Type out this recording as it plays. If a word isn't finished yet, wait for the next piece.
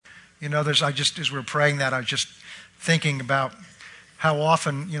As we were praying that, I was just thinking about how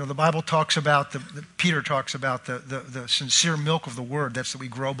often, the Bible talks about, Peter talks about the sincere milk of the word, that's that we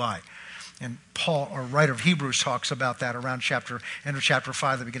grow by. And Paul, or writer of Hebrews, talks about that around end of chapter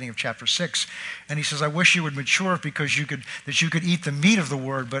 5, the beginning of chapter 6. And he says, I wish you would mature because that you could eat the meat of the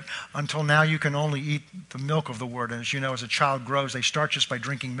word, but until now you can only eat the milk of the word. And as you know, as a child grows, they start just by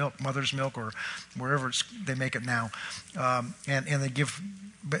drinking milk, mother's milk, or wherever they make it now. And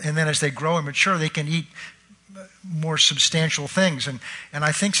then as they grow and mature, they can eat more substantial things. And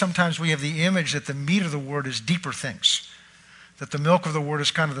I think sometimes we have the image that the meat of the word is deeper things. That the milk of the word is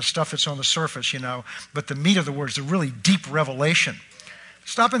kind of the stuff that's on the surface, but the meat of the word is the really deep revelation.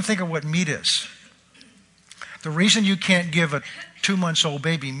 Stop and think of what meat is. The reason you can't give a 2-month-old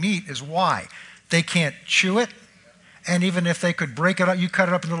baby meat is why? They can't chew it, and even if they could break it up, you cut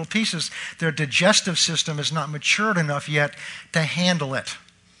it up in little pieces, their digestive system is not matured enough yet to handle it.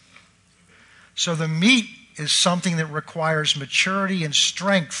 So the meat is something that requires maturity and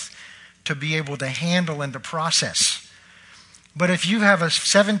strength to be able to handle and to process. But if you have a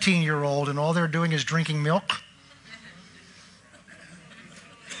 17-year-old and all they're doing is drinking milk,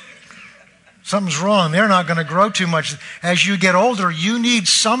 something's wrong. They're not going to grow too much. As you get older, you need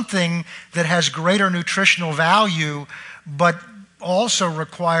something that has greater nutritional value, but also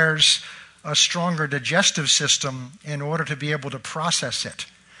requires a stronger digestive system in order to be able to process it.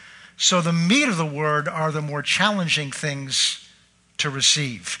 So the meat of the word are the more challenging things to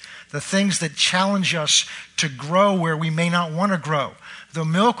receive. The things that challenge us to grow where we may not want to grow. The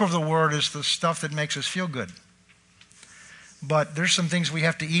milk of the word is the stuff that makes us feel good. But there's some things we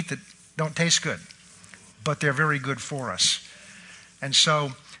have to eat that don't taste good, but they're very good for us. And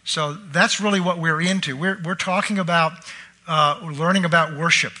so that's really what we're into. We're talking about learning about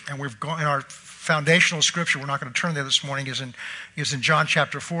worship, and we've gone in our foundational scripture. We're not going to turn there this morning. Is in John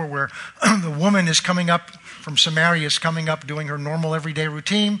chapter 4, where the woman is coming up from Samaria, is coming up doing her normal everyday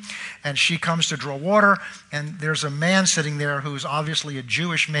routine, and she comes to draw water, and there's a man sitting there who's obviously a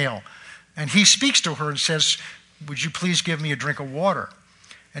Jewish male, and he speaks to her and says, "Would you please give me a drink of water?"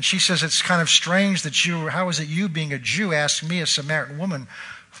 And she says, "It's kind of strange that how is it you, being a Jew, ask me, a Samaritan woman,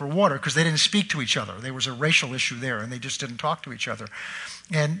 for water?" Because they didn't speak to each other. There was a racial issue there, and they just didn't talk to each other.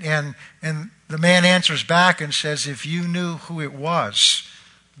 And the man answers back and says, "If you knew who it was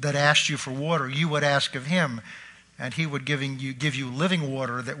that asked you for water, you would ask of him, and he would give you living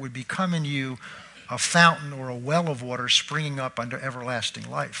water that would become in you a fountain or a well of water springing up unto everlasting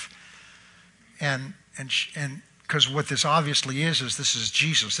life." And because what this obviously is this is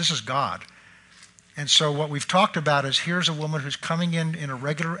Jesus, this is God. And so what we've talked about is here's a woman who's coming in a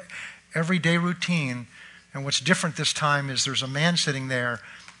regular, everyday routine, and what's different this time is there's a man sitting there,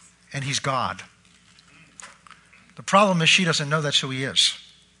 and he's God. The problem is she doesn't know that's who he is.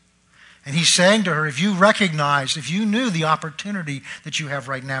 And he's saying to her, if you knew the opportunity that you have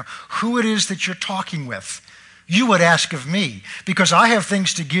right now, who it is that you're talking with, you would ask of me, because I have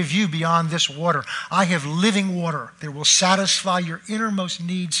things to give you beyond this water. I have living water that will satisfy your innermost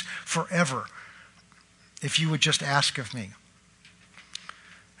needs forever if you would just ask of me.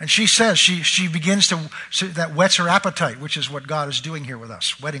 And she says, she begins that whets her appetite, which is what God is doing here with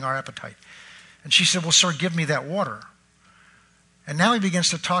us, whetting our appetite. And she said, "Well, sir, give me that water." And now he begins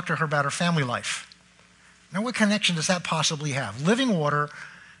to talk to her about her family life. Now, what connection does that possibly have? Living water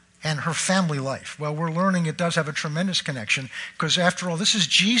and her family life. Well, we're learning it does have a tremendous connection, because after all, this is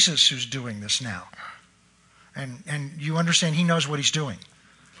Jesus who's doing this now. And you understand, he knows what he's doing.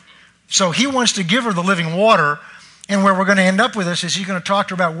 So he wants to give her the living water. And where we're going to end up with this is he's going to talk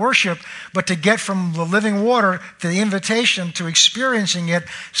to her about worship, but to get from the living water to the invitation to experiencing it,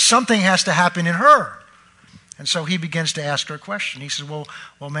 something has to happen in her. And so he begins to ask her a question. He says, well,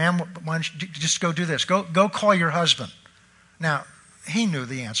 ma'am, why don't you just go do this? Go call your husband. Now, he knew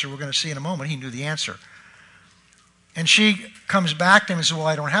the answer. We're going to see in a moment he knew the answer. And she comes back to him and says, "Well,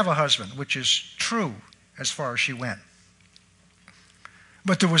 I don't have a husband," which is true as far as she went.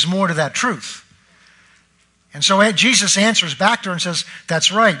 But there was more to that truth. And so Jesus answers back to her and says,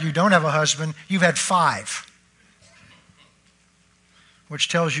 "That's right, you don't have a husband, you've had 5. Which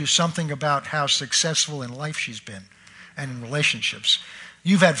tells you something about how successful in life she's been and in relationships.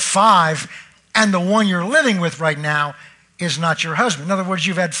 You've had 5, and the one you're living with right now is not your husband. In other words,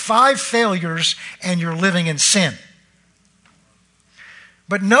 you've had 5 failures and you're living in sin.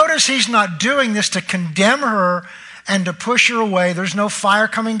 But notice he's not doing this to condemn her and to push her away. There's no fire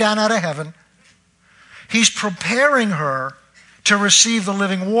coming down out of heaven. He's preparing her to receive the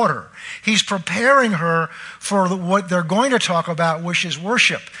living water. He's preparing her for what they're going to talk about, which is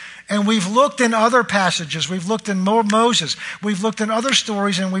worship. And we've looked in other passages. We've looked in Moses. We've looked in other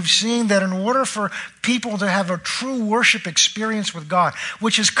stories, and we've seen that in order for people to have a true worship experience with God,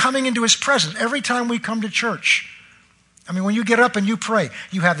 which is coming into his presence every time we come to church. I mean, when you get up and you pray,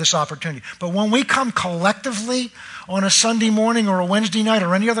 you have this opportunity. But when we come collectively on a Sunday morning or a Wednesday night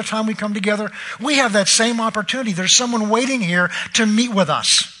or any other time we come together, we have that same opportunity. There's someone waiting here to meet with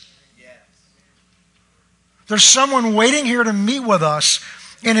us. There's someone waiting here to meet with us.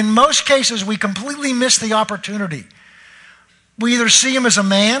 And in most cases, we completely miss the opportunity. We either see him as a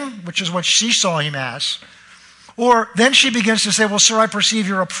man, which is what she saw him as, or then she begins to say, well, sir, I perceive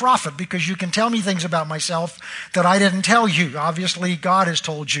you're a prophet because you can tell me things about myself that I didn't tell you. Obviously, God has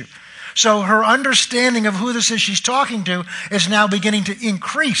told you. So her understanding of who this is she's talking to is now beginning to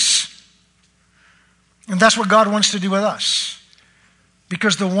increase. And that's what God wants to do with us.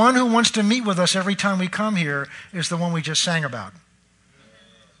 Because the one who wants to meet with us every time we come here is the one we just sang about.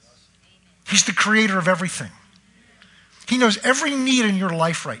 He's the creator of everything. He knows every need in your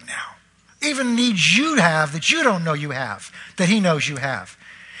life right now. Even needs you have that you don't know you have, that he knows you have.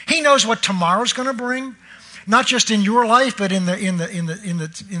 He knows what tomorrow's going to bring, not just in your life, but in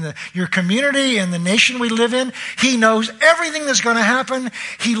your community, in the nation we live in. He knows everything that's going to happen.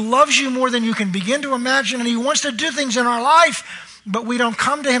 He loves you more than you can begin to imagine, and he wants to do things in our life. But we don't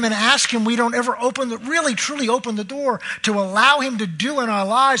come to him and ask him. We don't ever really, truly open the door to allow him to do in our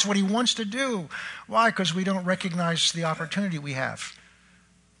lives what he wants to do. Why? Because we don't recognize the opportunity we have.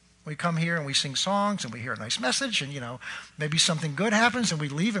 We come here and we sing songs and we hear a nice message and, maybe something good happens and we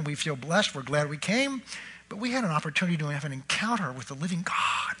leave and we feel blessed. We're glad we came. But we had an opportunity to have an encounter with the living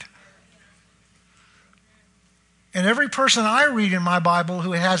God. And every person I read in my Bible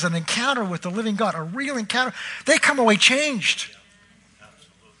who has an encounter with the living God, a real encounter, they come away changed.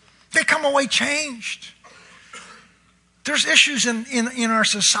 They come away changed. There's issues in our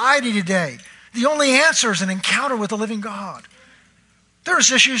society today. The only answer is an encounter with the living God.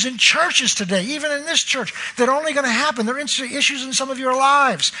 There's issues in churches today, even in this church, that are only going to happen. There are issues in some of your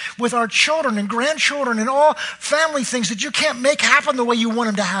lives with our children and grandchildren and all family things that you can't make happen the way you want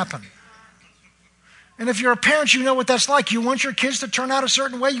them to happen. And if you're a parent, you know what that's like. You want your kids to turn out a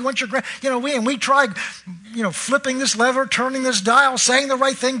certain way. You want your we tried, flipping this lever, turning this dial, saying the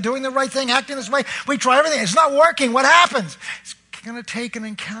right thing, doing the right thing, acting this way. We try everything. It's not working. What happens? It's going to take an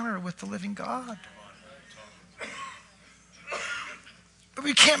encounter with the living God. But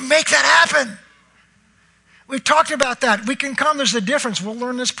we can't make that happen. We've talked about that. We can come. There's a difference. We'll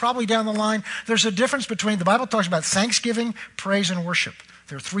learn this probably down the line. There's a difference between, the Bible talks about thanksgiving, praise, and worship.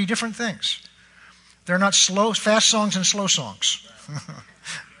 There are three different things. They're not fast songs and slow songs.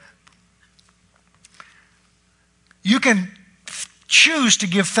 You can choose to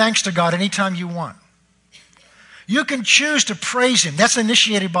give thanks to God anytime you want. You can choose to praise him. That's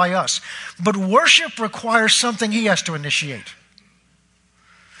initiated by us. But worship requires something he has to initiate.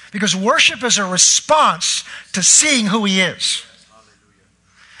 Because worship is a response to seeing who he is.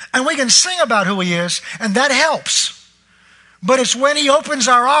 And we can sing about who he is, and that helps. But it's when he opens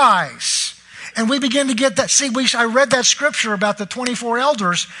our eyes and we begin to get that. I read that scripture about the 24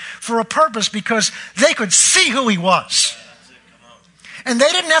 elders for a purpose, because they could see who he was. And they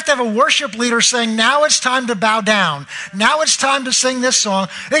didn't have to have a worship leader saying, now it's time to bow down. Now it's time to sing this song.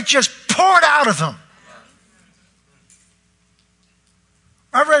 It just poured out of them.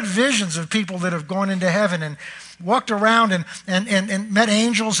 I've read visions of people that have gone into heaven and walked around and met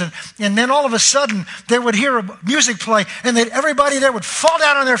angels, and then all of a sudden they would hear a music play, and everybody there would fall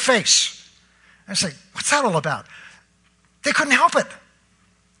down on their face. I say, what's that all about? They couldn't help it.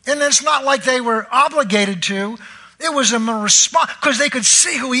 And it's not like they were obligated to. It was a response, because they could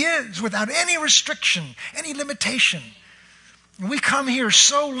see who he is without any restriction, any limitation. And we come here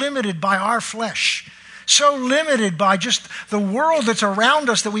so limited by our flesh, so limited by just the world that's around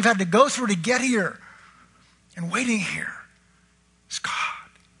us that we've had to go through to get here. And waiting here is God,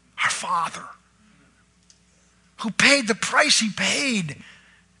 our Father, who paid the price he paid,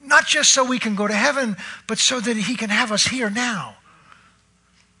 not just so we can go to heaven, but so that he can have us here now.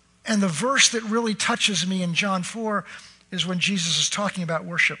 And the verse that really touches me in John 4 is when Jesus is talking about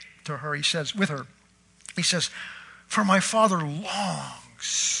worship to her. He says, for my Father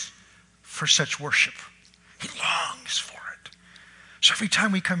longs for such worship. He longs for it. So every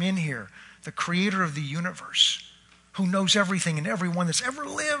time we come in here, the creator of the universe, who knows everything and everyone that's ever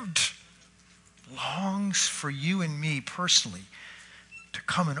lived, longs for you and me personally to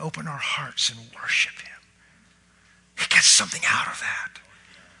come and open our hearts and worship him. He gets something out of that.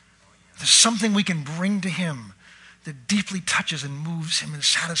 There's something we can bring to him that deeply touches and moves him and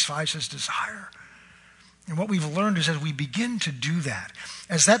satisfies his desire. And what we've learned is as we begin to do that,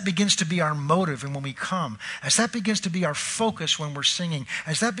 as that begins to be our motive and when we come, as that begins to be our focus when we're singing,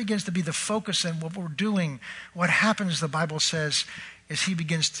 as that begins to be the focus in what we're doing, what happens, the Bible says, is he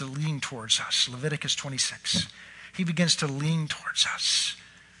begins to lean towards us. Leviticus 26. He begins to lean towards us.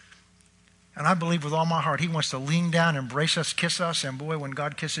 And I believe with all my heart, he wants to lean down, embrace us, kiss us, and boy, when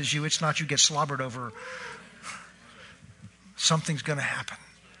God kisses you, it's not you get slobbered over. Something's going to happen.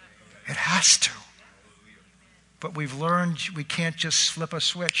 It has to. But we've learned we can't just flip a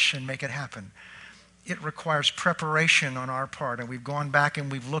switch and make it happen. It requires preparation on our part. And we've gone back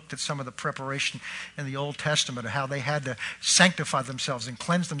and we've looked at some of the preparation in the Old Testament of how they had to sanctify themselves and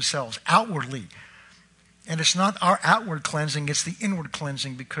cleanse themselves outwardly. And it's not our outward cleansing, it's the inward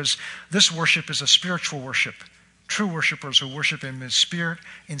cleansing, because this worship is a spiritual worship. True worshipers who worship him in spirit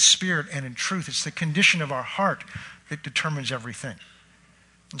and in truth. It's the condition of our heart that determines everything.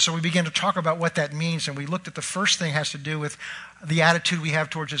 And so we began to talk about what that means, and we looked at the first thing has to do with the attitude we have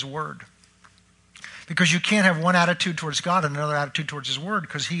towards his word. Because you can't have one attitude towards God and another attitude towards his word,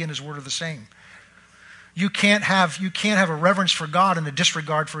 because he and his word are the same. You can't have a reverence for God and a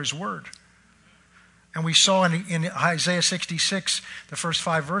disregard for his word. And we saw in Isaiah 66, the first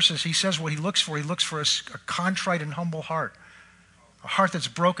 5 verses, he says what he looks for. He looks for a contrite and humble heart. A heart that's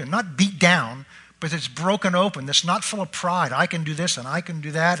broken, not beat down, but it's broken open. That's not full of pride. I can do this and I can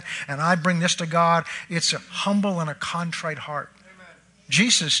do that and I bring this to God. It's a humble and a contrite heart. Amen.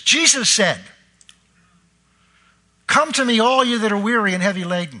 Jesus said, "Come to me, all you that are weary and heavy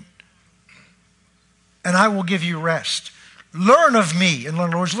laden, and I will give you rest. Learn of me." In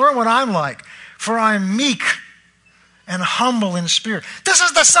other words, learn what I'm like. "For I am meek and humble in spirit." This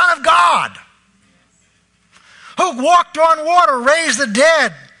is the Son of God who walked on water, raised the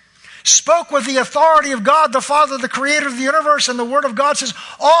dead, spoke with the authority of God, the Father, the creator of the universe, and the Word of God says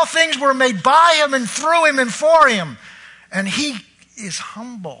all things were made by him and through him and for him. And he is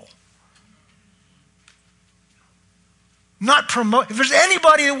humble. If there's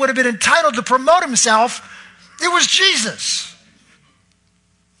anybody that would have been entitled to promote himself, it was Jesus.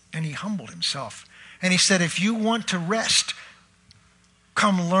 And he humbled himself. And he said, if you want to rest,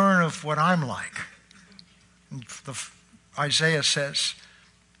 come learn of what I'm like. And Isaiah says,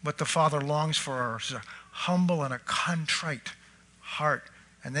 what the Father longs for is a humble and a contrite heart.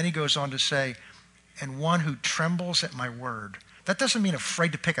 And then he goes on to say, and one who trembles at my word. That doesn't mean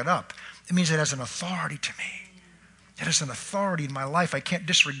afraid to pick it up. It means it has an authority to me. It has an authority in my life. I can't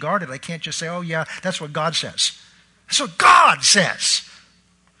disregard it. I can't just say, oh yeah, that's what God says. That's what God says.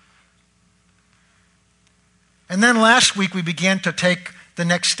 And then last week we began to take the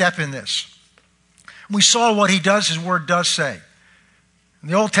next step in this. We saw what he does, his word does say.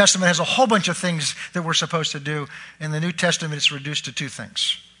 The Old Testament has a whole bunch of things that we're supposed to do. In the New Testament, it's reduced to 2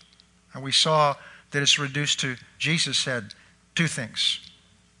 things. And we saw that it's reduced to, Jesus said, 2 things.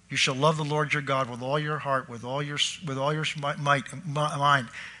 You shall love the Lord your God with all your heart, with all your might, mind,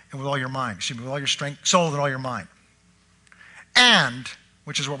 and with all your mind. Excuse me, with all your strength, soul, and all your mind. And,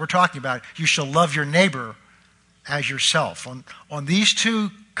 which is what we're talking about, you shall love your neighbor as yourself. On these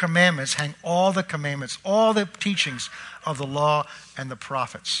 2 commandments hang all the commandments, all the teachings of the law and the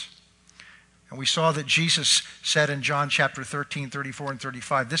prophets. And we saw that Jesus said in John chapter 13, 34 and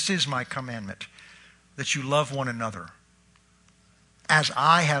 35, this is my commandment, that you love one another as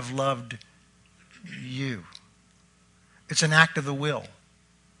I have loved you. It's an act of the will.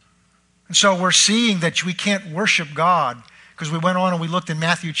 And so we're seeing that we can't worship God, because we went on and we looked in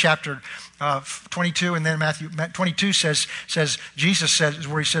Matthew chapter 22, and then Matthew 22 says Jesus says,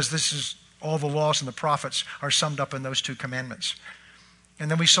 where he says this is all the laws and the prophets are summed up in those 2 commandments.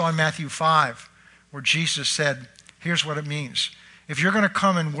 And then we saw in Matthew 5 where Jesus said, here's what it means. If you're going to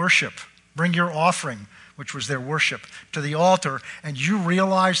come and worship, bring your offering, which was their worship, to the altar, and you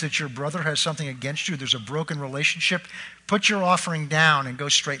realize that your brother has something against you, there's a broken relationship, put your offering down and go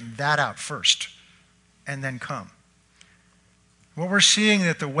straighten that out first, and then come. What we're seeing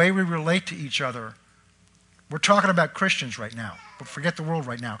that the way we relate to each other, we're talking about Christians right now, but forget the world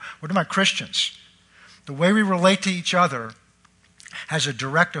right now. We're talking about Christians. The way we relate to each other has a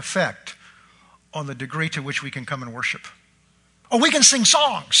direct effect on the degree to which we can come and worship. Oh, we can sing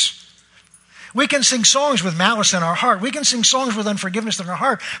songs. We can sing songs with malice in our heart. We can sing songs with unforgiveness in our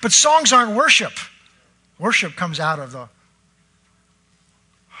heart. But songs aren't worship. Worship comes out of the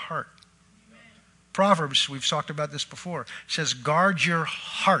heart. Proverbs, we've talked about this before, says guard your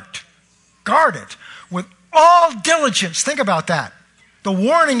heart. Guard it with all diligence. Think about that. The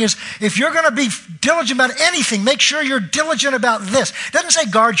warning is if you're going to be diligent about anything, make sure you're diligent about this. It doesn't say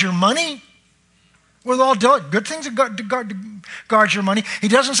guard your money. With all good things to guard your money. He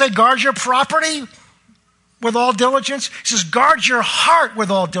doesn't say guard your property. with all diligence? He says, guard your heart with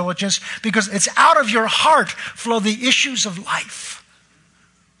all diligence, because it's out of your heart flow the issues of life.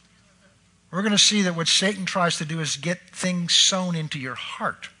 We're going to see that what Satan tries to do is get things sown into your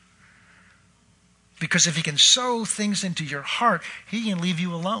heart. Because if he can sow things into your heart, he can leave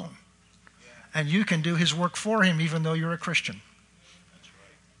you alone. And you can do his work for him even though you're a Christian.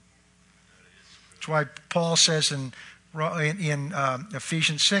 That's why Paul says in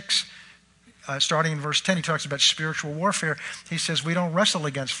Ephesians 6, starting in verse 10, he talks about spiritual warfare. He says we don't wrestle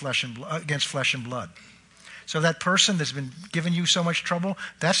against flesh and blood. So that person that's been giving you so much trouble,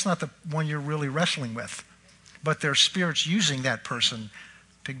 that's not the one you're really wrestling with. But there's spirits using that person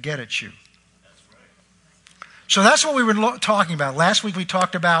to get at you. So that's what we were talking about. Last week we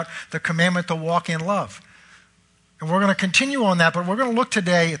talked about the commandment to walk in love. And we're going to continue on that, but we're going to look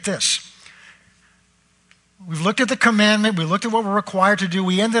today at this. We've looked at the commandment. We looked at what we're required to do.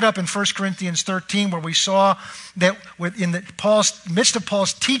 We ended up in 1 Corinthians 13 where we saw that in the midst of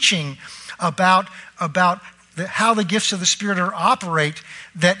Paul's teaching about how the gifts of the Spirit are operate,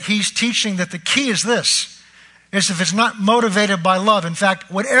 that he's teaching that the key is this. Is if it's not motivated by love. In fact,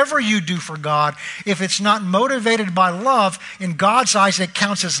 whatever you do for God, if it's not motivated by love, in God's eyes it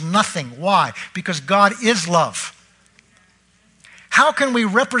counts as nothing. Why? Because God is love. How can we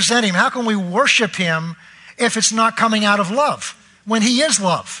represent him? How can we worship him if it's not coming out of love? When he is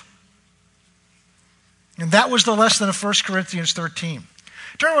love. And that was the lesson of 1 Corinthians 13.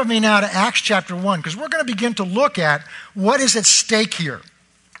 Turn with me now to Acts chapter 1, because we're going to begin to look at what is at stake here.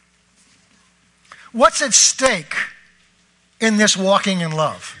 What's at stake in this walking in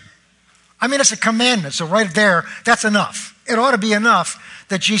love? I mean, it's a commandment, so right there, that's enough. It ought to be enough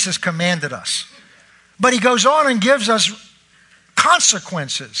that Jesus commanded us. But he goes on and gives us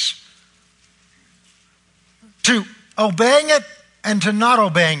consequences to obeying it and to not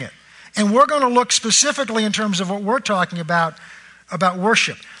obeying it. And we're going to look specifically in terms of what we're talking about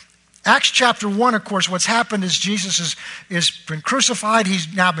worship. Acts chapter 1, of course, what's happened is Jesus is been crucified.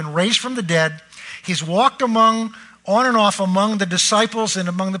 He's now been raised from the dead. He's walked on and off among the disciples and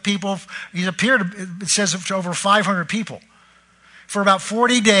among the people. He's appeared, it says, to over 500 people for about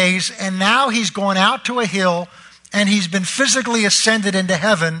 40 days. And now he's gone out to a hill and he's been physically ascended into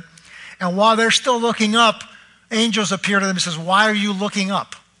heaven. And while they're still looking up, angels appear to them and says, why are you looking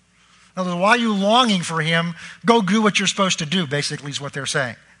up? In other words, why are you longing for him? Go do what you're supposed to do, basically is what they're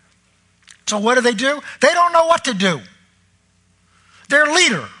saying. So what do? They don't know what to do. Their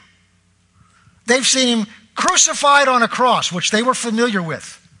leader, they've seen him crucified on a cross, which they were familiar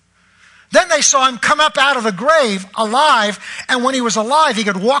with. Then they saw him come up out of the grave alive, and when he was alive, he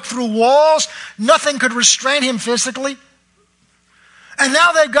could walk through walls. Nothing could restrain him physically. And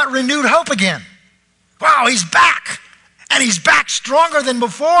now they've got renewed hope again. Wow, he's back. And he's back stronger than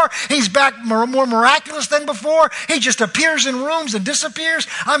before. He's back more miraculous than before. He just appears in rooms and disappears.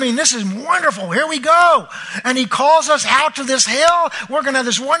 I mean, this is wonderful. Here we go. And he calls us out to this hill. We're going to have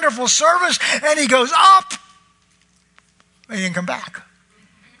this wonderful service. And he goes up. He didn't come back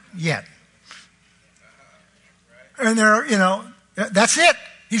yet. And that's it.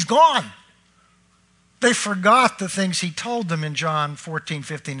 He's gone. They forgot the things he told them in John 14,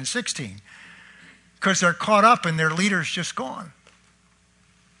 15, and 16. Because they're caught up and their leader's just gone.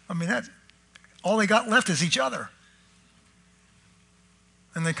 I mean, all they got left is each other.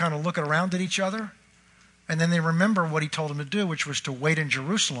 And they kind of look around at each other. And then they remember what he told them to do, which was to wait in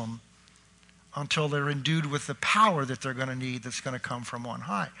Jerusalem until they're endued with the power that they're going to need that's going to come from on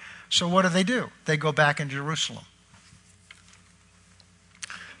high. So what do? They go back in Jerusalem.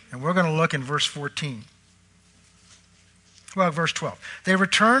 And we're going to look in verse 14. Well, verse 12. They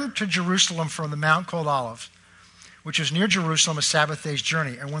returned to Jerusalem from the mount called Olives, which is near Jerusalem, a Sabbath day's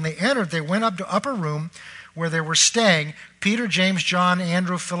journey. And when they entered, they went up to upper room where they were staying. Peter, James, John,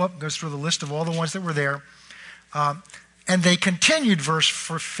 Andrew, Philip, goes through the list of all the ones that were there. And they continued, verse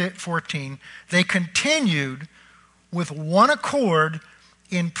 14, they continued with one accord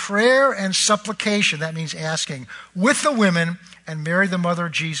in prayer and supplication, that means asking, with the women and Mary, the mother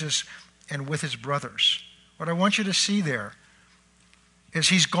of Jesus, and with his brothers. What I want you to see there is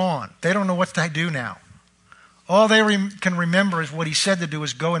he's gone. They don't know what to do now. All they can remember is what he said to do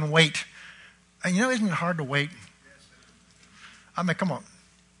is go and wait. And isn't it hard to wait? I mean, come on.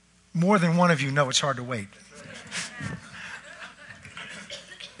 More than one of you know it's hard to wait.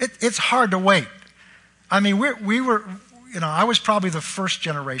 It's hard to wait. I mean, we were, I was probably the first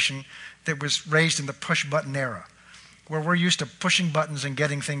generation that was raised in the push-button era, where we're used to pushing buttons and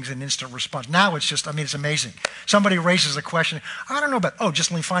getting things in instant response. Now it's just, it's amazing. Somebody raises a question, I don't know about,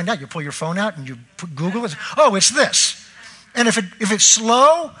 just let me find out. You pull your phone out and you Google it. Oh, it's this. And if it's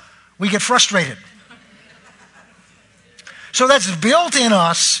slow, we get frustrated. So that's built in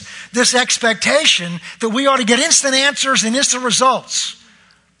us this expectation that we ought to get instant answers and instant results.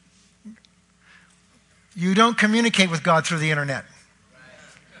 You don't communicate with God through the internet.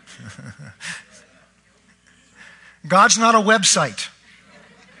 God's not a website.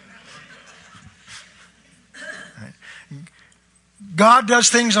 God does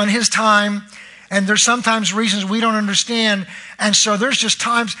things on His time, and there's sometimes reasons we don't understand. And so there's just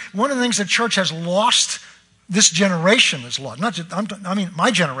times, one of the things the church has lost, this generation has lost, not just,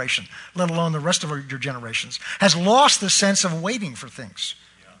 my generation, let alone the rest of your generations, has lost the sense of waiting for things.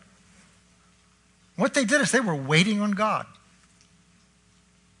 What they did is they were waiting on God.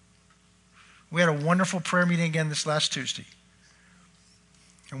 We had a wonderful prayer meeting again this last Tuesday.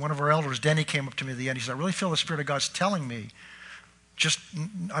 And one of our elders, Denny, came up to me at the end. He said, I really feel the Spirit of God's telling me, just,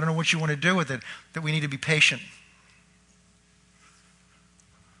 I don't know what you want to do with it, that we need to be patient.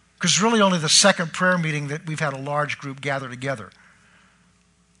 Because it's really only the second prayer meeting that we've had a large group gather together.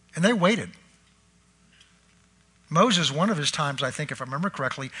 And they waited. Moses, one of his times, I think, if I remember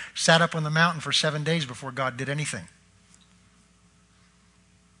correctly, sat up on the mountain for 7 days before God did anything.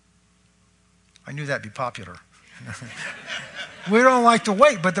 I knew that'd be popular. We don't like to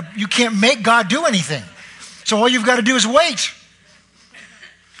wait, but you can't make God do anything. So all you've got to do is wait.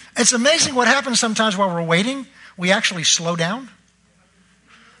 It's amazing what happens sometimes while we're waiting. We actually slow down.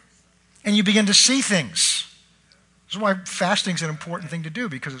 And you begin to see things. This is why fasting is an important thing to do,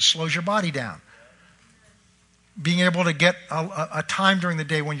 because it slows your body down. Being able to get a time during the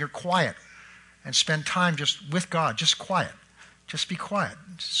day when you're quiet and spend time just with God, just quiet. Just be quiet,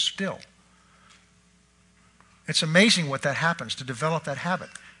 still. It's amazing what that happens, to develop that habit.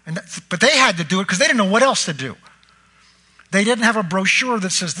 But they had to do it because they didn't know what else to do. They didn't have a brochure that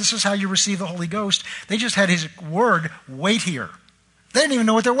says, this is how you receive the Holy Ghost. They just had His word, wait here. They didn't even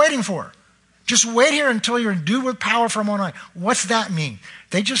know what they're waiting for. Just wait here until you're endued with power from on high. What's that mean?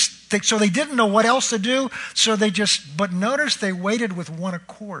 So they didn't know what else to do, but notice they waited with one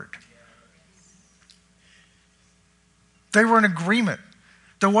accord. They were in agreement.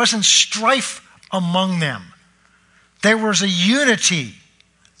 There wasn't strife among them. There was a unity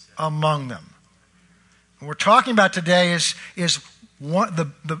among them. What we're talking about today is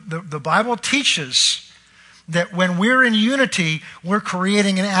the Bible teaches that when we're in unity, we're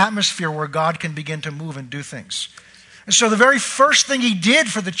creating an atmosphere where God can begin to move and do things. And so the very first thing He did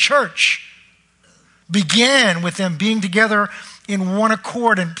for the church began with them being together in one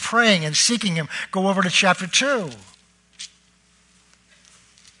accord and praying and seeking Him. Go over to chapter 2.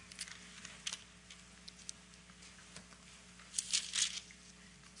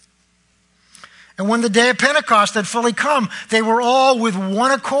 And when the day of Pentecost had fully come, they were all with one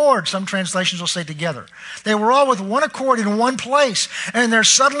accord. Some translations will say together. They were all with one accord in one place. And there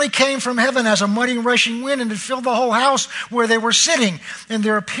suddenly came from heaven as a mighty rushing wind, and it filled the whole house where they were sitting. And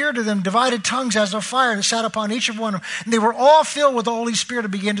there appeared to them divided tongues as of fire that sat upon each of one of them. And they were all filled with the Holy Spirit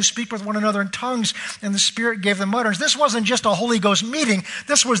and began to speak with one another in tongues, and the Spirit gave them utterance. This wasn't just a Holy Ghost meeting.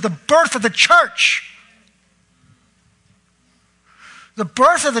 This was the birth of the church. The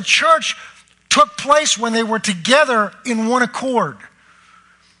birth of the church took place when they were together in one accord,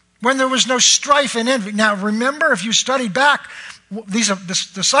 when there was no strife and envy. Now remember, if you studied back, these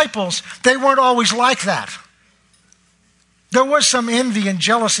disciples, they weren't always like that. There was some envy and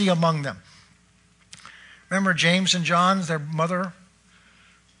jealousy among them. Remember James and John, their mother?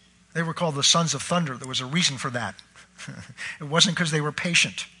 They were called the sons of thunder. There was a reason for that. It wasn't because they were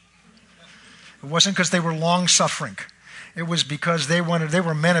patient. It wasn't because they were long-suffering. It was because they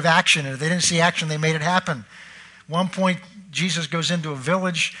were men of action, and if they didn't see action, they made it happen. One point, Jesus goes into a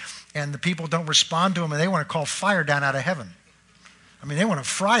village, and the people don't respond to Him, and they want to call fire down out of heaven. I mean, they want to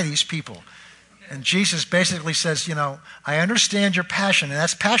fry these people. And Jesus basically says, I understand your passion,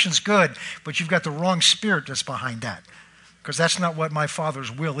 and passion's good, but you've got the wrong spirit that's behind that, because that's not what my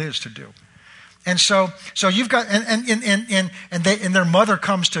Father's will is to do. And so you've got, and their mother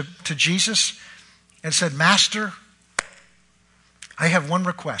comes to Jesus and said, Master, I have one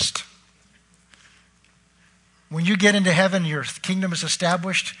request. When you get into heaven, your kingdom is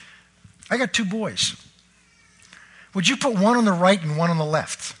established. I got 2 boys. Would you put one on the right and one on the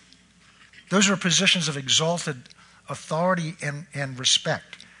left? Those are positions of exalted authority and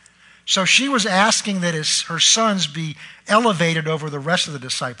respect. So she was asking that her sons be elevated over the rest of the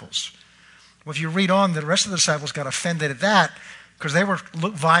disciples. Well, if you read on, the rest of the disciples got offended at that because they were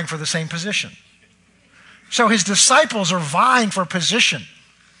vying for the same position. So His disciples are vying for position.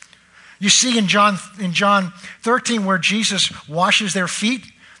 You see in John 13 where Jesus washes their feet,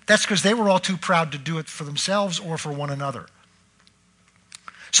 that's because they were all too proud to do it for themselves or for one another.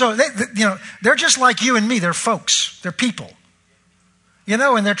 So they're just like you and me. They're folks. They're people.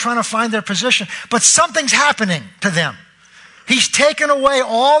 and they're trying to find their position. But something's happening to them. He's taken away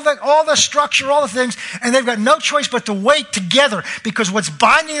all the structure, all the things, and they've got no choice but to wait together, because what's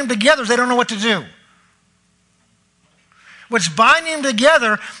binding them together is they don't know what to do. What's binding them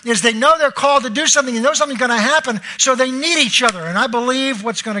together is they know they're called to do something, and know something's going to happen, so they need each other. And I believe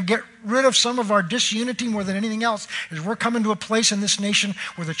what's going to get rid of some of our disunity more than anything else is we're coming to a place in this nation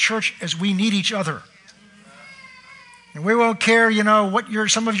where the church, as we need each other. And we won't care, what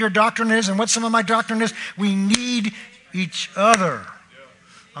some of your doctrine is and what some of my doctrine is. We need each other.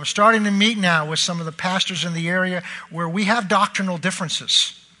 I'm starting to meet now with some of the pastors in the area where we have doctrinal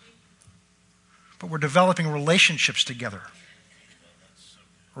differences, but we're developing relationships together.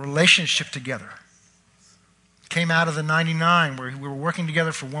 Came out of the 99 where we were working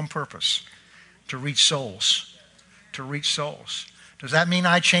together for one purpose, to reach souls. Does that mean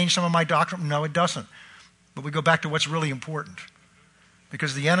I changed some of my doctrine? No, it doesn't. But we go back to what's really important.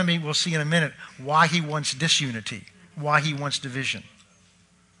 Because the enemy, we'll see in a minute, why he wants disunity, why he wants division.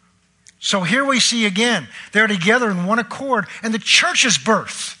 So here we see again, they're together in one accord, and the church's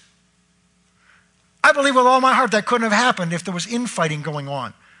birth. I believe with all my heart that couldn't have happened if there was infighting going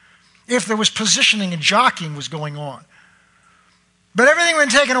on, if there was positioning and jockeying was going on. But everything had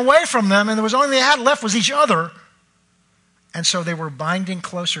been taken away from them, and there was only they had left was each other. And so they were binding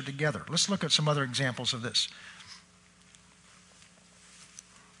closer together. Let's look at some other examples of this.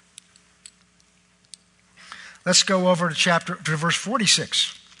 Let's go over to verse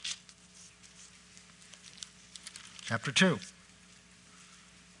 46. Chapter 2.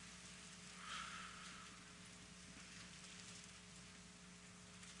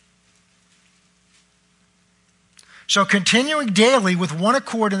 So continuing daily with one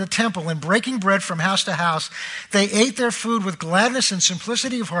accord in the temple and breaking bread from house to house, they ate their food with gladness and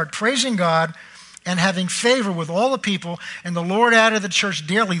simplicity of heart, praising God and having favor with all the people. And the Lord added to the church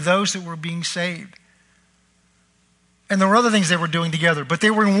daily those that were being saved. And there were other things they were doing together, but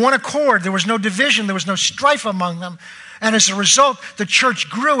they were in one accord. There was no division. There was no strife among them. And as a result, the church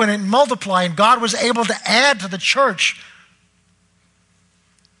grew and it multiplied, and God was able to add to the church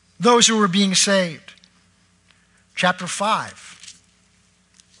those who were being saved. Chapter 5.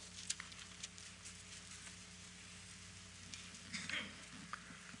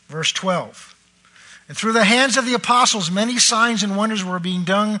 Verse 12. And through the hands of the apostles, many signs and wonders were being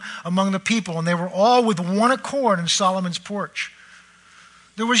done among the people, and they were all with one accord in Solomon's porch.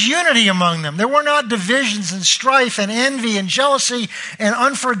 There was unity among them. There were not divisions and strife and envy and jealousy and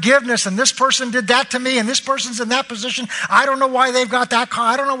unforgiveness, and this person did that to me, and this person's in that position. I don't know why they've got that car.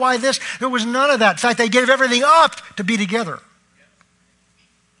 I don't know why this. There was none of that. In fact, they gave everything up to be together.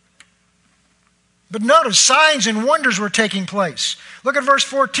 But notice, signs and wonders were taking place. Look at verse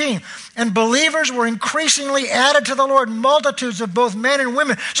 14. And believers were increasingly added to the Lord, multitudes of both men and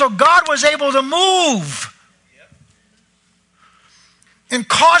women. So God was able to move and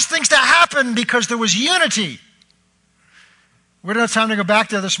cause things to happen because there was unity. We don't have time to go back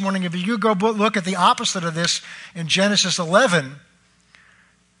there this morning. If you go look at the opposite of this in Genesis 11,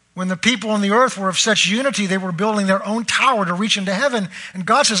 when the people on the earth were of such unity, they were building their own tower to reach into heaven. And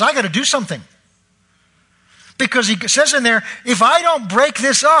God says, I got to do something. Because he says in there, if I don't break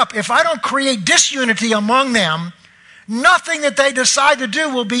this up, if I don't create disunity among them, nothing that they decide to do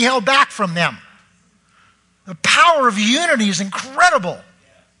will be held back from them. The power of unity is incredible.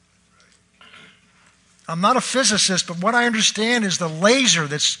 I'm not a physicist, but what I understand is the laser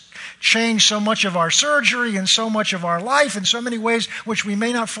that's changed so much of our surgery and so much of our life in so many ways which we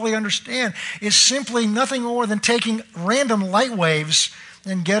may not fully understand is simply nothing more than taking random light waves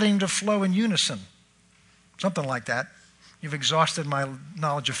and getting to flow in unison. Something like that. You've exhausted my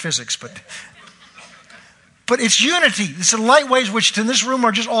knowledge of physics, but it's unity. It's the light waves which in this room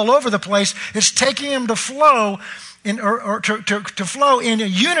are just all over the place. It's taking them to flow to flow in a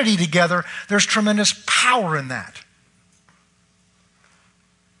unity together. There's tremendous power in that.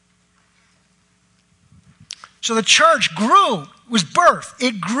 So the church grew, was birthed.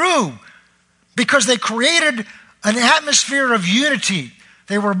 It grew because they created an atmosphere of unity.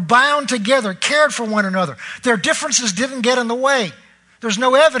 They were bound together, cared for one another. Their differences didn't get in the way. There's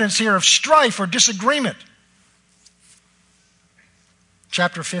no evidence here of strife or disagreement.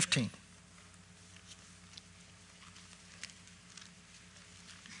 Chapter 15.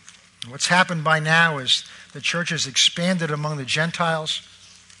 What's happened by now is the church has expanded among the Gentiles.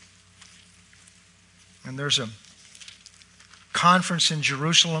 And there's a conference in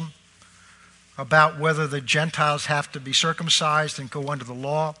Jerusalem about whether the Gentiles have to be circumcised and go under the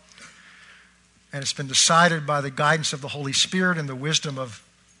law. And it's been decided by the guidance of the Holy Spirit and the wisdom of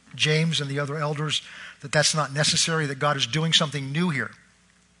James and the other elders that that's not necessary, that God is doing something new here.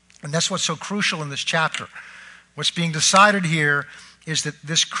 And that's what's so crucial in this chapter. What's being decided here is that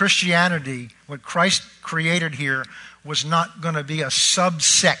this Christianity, what Christ created here, was not going to be a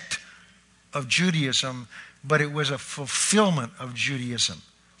subsect of Judaism, but it was a fulfillment of Judaism.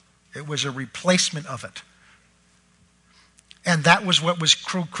 It was a replacement of it. And that was what was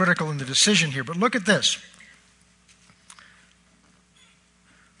critical in the decision here. But look at this.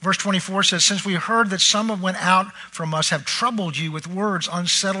 Verse 24 says, since we heard that some went out from us have troubled you with words,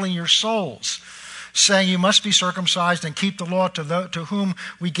 unsettling your souls, saying you must be circumcised and keep the law to whom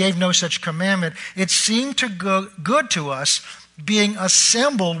we gave no such commandment, it seemed to go good to us, being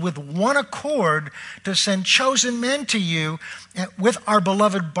assembled with one accord, to send chosen men to you with our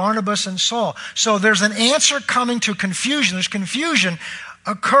beloved Barnabas and Saul. So there's an answer coming to confusion. There's confusion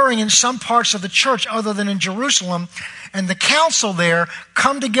occurring in some parts of the church other than in Jerusalem. And the council there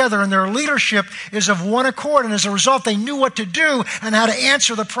come together, and their leadership is of one accord. And as a result, they knew what to do and how to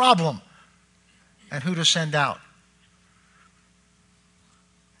answer the problem and who to send out.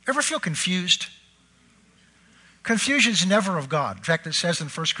 Ever feel confused? Confusion is never of God. In fact, it says in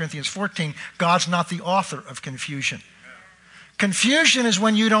 1 Corinthians 14, God's not the author of confusion. Confusion is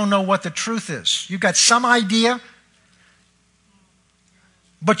when you don't know what the truth is. You've got some idea,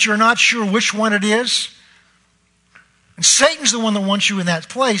 but you're not sure which one it is. And Satan's the one that wants you in that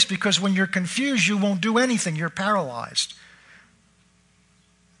place, because when you're confused, you won't do anything. You're paralyzed.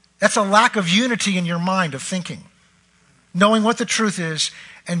 That's a lack of unity in your mind of thinking. Knowing what the truth is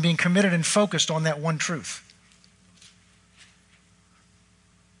and being committed and focused on that one truth.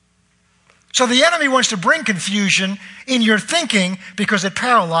 So the enemy wants to bring confusion in your thinking because it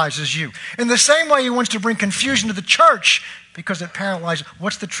paralyzes you. In the same way, he wants to bring confusion to the church because it paralyzes.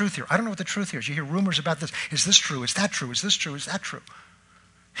 What's the truth here? I don't know what the truth here is. You hear rumors about this. Is this true? Is that true? Is this true? Is that true?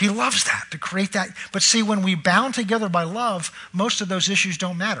 He loves that, to create that. But see, when we bound together by love, most of those issues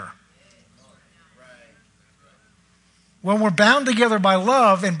don't matter. When we're bound together by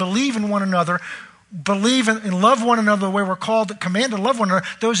love and believe in one another, believe and love one another the way we're called, commanded to love one another,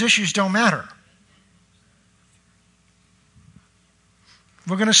 those issues don't matter.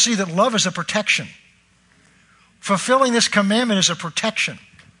 We're going to see that love is a protection. Fulfilling this commandment is a protection.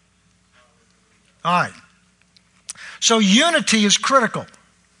 All right. So unity is critical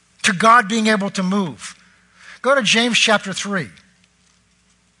to God being able to move. Go to James chapter 3.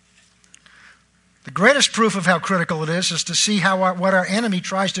 The greatest proof of how critical it is to see what our enemy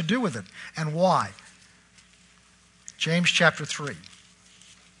tries to do with it and why. James chapter 3,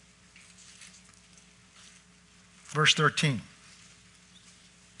 verse 13.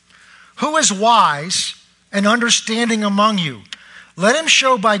 Who is wise and understanding among you? Let him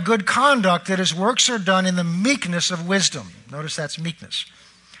show by good conduct that his works are done in the meekness of wisdom. Notice that's meekness.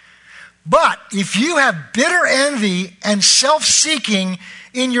 But if you have bitter envy and self-seeking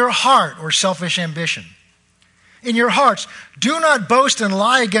in your heart, or selfish ambition, in your hearts, do not boast and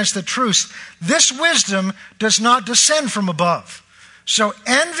lie against the truth. This wisdom does not descend from above. So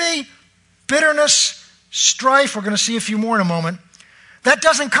envy, bitterness, strife, we're going to see a few more in a moment, that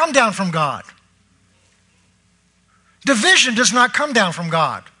doesn't come down from God. Division does not come down from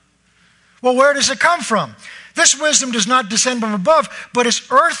God. Well, where does it come from? This wisdom does not descend from above, but is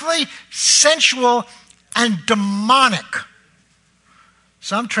earthly, sensual, and demonic.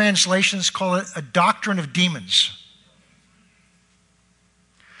 Some translations call it a doctrine of demons.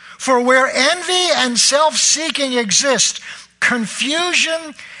 For where envy and self-seeking exist,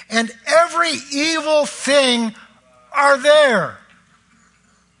 confusion and every evil thing are there.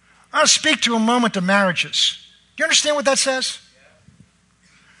 I'll speak to a moment to marriages. Do you understand what that says?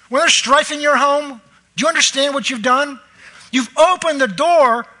 When there's strife in your home, do you understand what you've done? You've opened the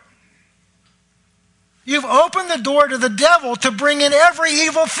door. You've opened the door to the devil to bring in every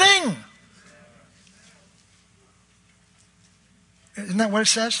evil thing. Isn't that what it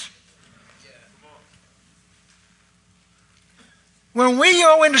says? When we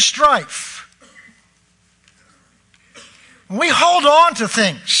go into strife, when we hold on to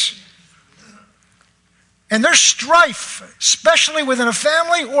things, and there's strife, especially within a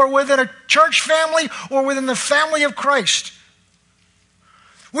family or within a church family or within the family of Christ,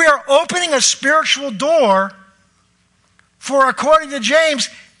 we are opening a spiritual door for, according to James,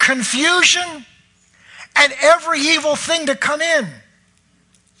 confusion and every evil thing to come in.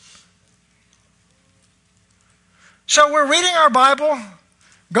 So we're reading our Bible,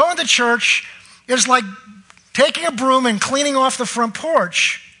 going to church is like taking a broom and cleaning off the front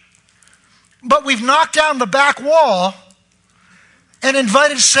porch, but we've knocked down the back wall and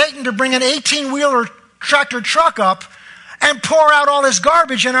invited Satan to bring an 18-wheeler tractor truck up and pour out all his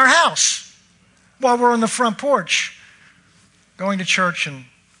garbage in our house while we're on the front porch going to church and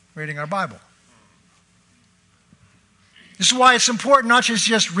reading our Bible. This is why it's important not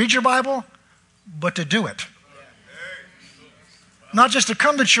just read your Bible, but to do it. Not just to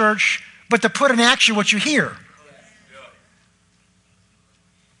come to church, but to put in action what you hear.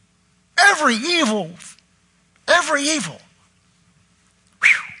 Every evil.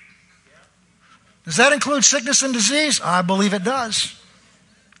 Whew. Does that include sickness and disease? I believe it does.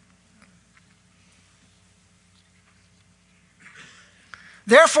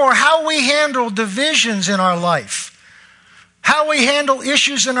 Therefore, how we handle divisions in our life, how we handle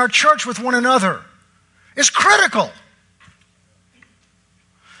issues in our church with one another is critical.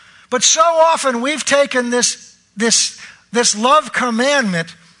 But so often we've taken this love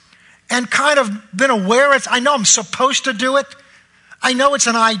commandment and kind of been aware I know I'm supposed to do it. I know it's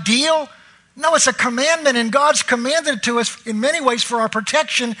an ideal. No, it's a commandment, and God's commanded it to us in many ways for our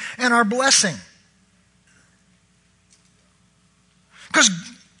protection and our blessing. Because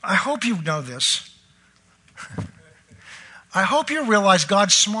I hope you know this. I hope you realize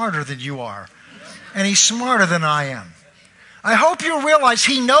God's smarter than you are, and He's smarter than I am. I hope you realize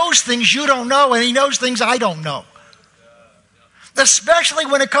He knows things you don't know, and He knows things I don't know. Especially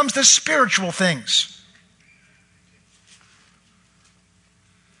when it comes to spiritual things.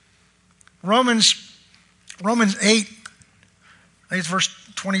 Romans 8, I think it's verse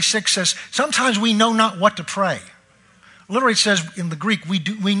 26 says, sometimes we know not what to pray. Literally it says in the Greek,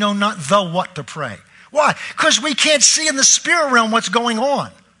 we know not what to pray. Why? Because we can't see in the spirit realm what's going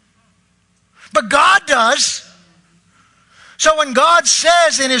on. But God does. So when God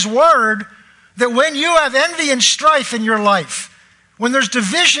says in His Word that when you have envy and strife in your life, when there's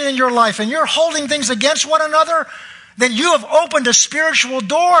division in your life and you're holding things against one another, then you have opened a spiritual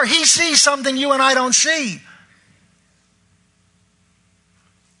door. He sees something you and I don't see.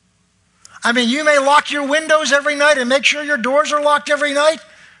 I mean, you may lock your windows every night and make sure your doors are locked every night.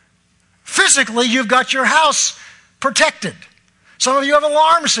 Physically, you've got your house protected. Some of you have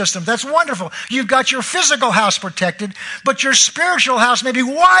alarm systems. That's wonderful. You've got your physical house protected, but your spiritual house may be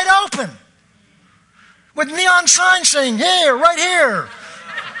wide open with neon signs saying, here, right here.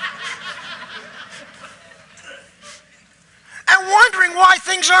 And wondering why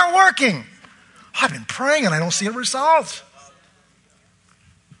things aren't working. I've been praying and I don't see it resolved.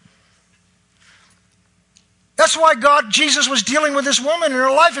 That's why Jesus was dealing with this woman in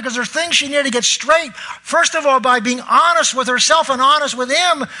her life, because there are things she needed to get straight. First of all, by being honest with herself and honest with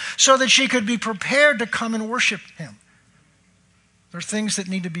Him so that she could be prepared to come and worship Him. There are things that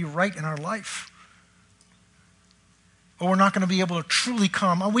need to be right in our life. Or we're not going to be able to truly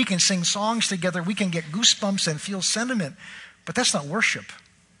come. We can sing songs together. We can get goosebumps and feel sentiment. But that's not worship.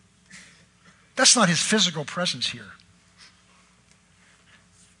 That's not His physical presence here.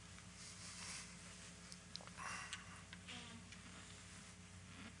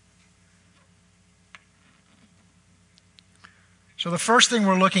 So the first thing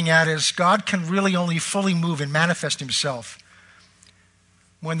we're looking at is God can really only fully move and manifest Himself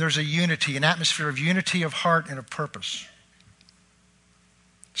when there's a unity, an atmosphere of unity of heart and of purpose.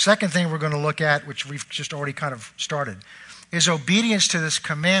 Second thing we're going to look at, which we've just already kind of started, is obedience to this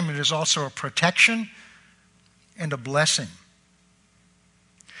commandment is also a protection and a blessing.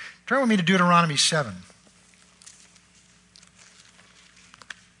 Turn with me to Deuteronomy 7.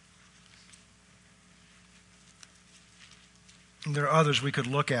 And there are others we could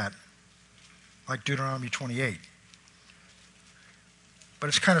look at, like Deuteronomy 28. But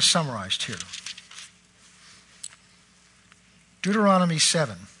it's kind of summarized here. Deuteronomy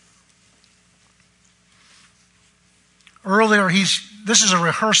 7. Earlier, this is a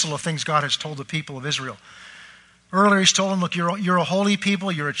rehearsal of things God has told the people of Israel. Earlier, He's told them, look, you're a holy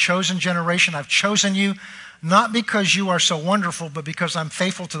people, you're a chosen generation. I've chosen you, not because you are so wonderful, but because I'm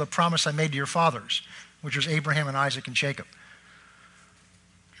faithful to the promise I made to your fathers, which was Abraham and Isaac and Jacob.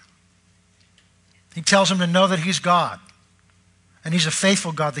 He tells them to know that He's God, and He's a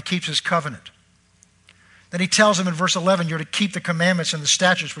faithful God that keeps His covenant. Then He tells them in verse 11, you're to keep the commandments and the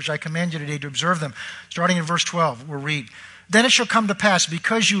statutes which I command you today to observe them. Starting in verse 12, we'll read. Then it shall come to pass,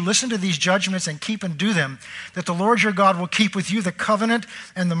 because you listen to these judgments and keep and do them, that the Lord your God will keep with you the covenant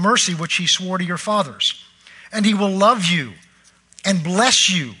and the mercy which He swore to your fathers. And He will love you and bless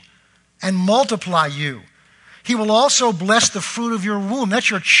you and multiply you. He will also bless the fruit of your womb. That's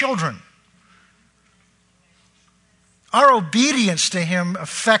your children. Our obedience to Him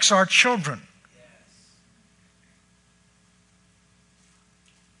affects our children.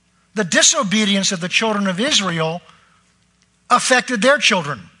 The disobedience of the children of Israel affected their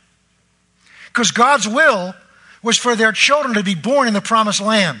children. Because God's will was for their children to be born in the promised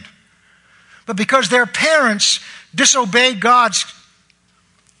land. But because their parents disobeyed God's,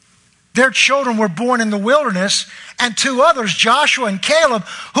 their children were born in the wilderness, and two others, Joshua and Caleb,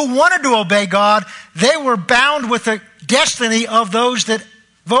 who wanted to obey God, they were bound with the destiny of those that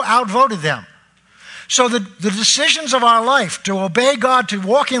outvoted them. So the decisions of our life to obey God, to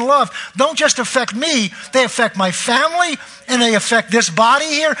walk in love, don't just affect me, they affect my family, and they affect this body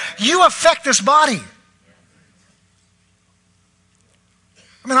here. You affect this body.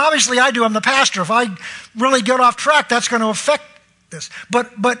 I mean, obviously I do. I'm the pastor. If I really get off track, that's going to affect this.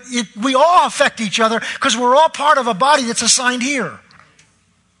 But we all affect each other because we're all part of a body that's assigned here.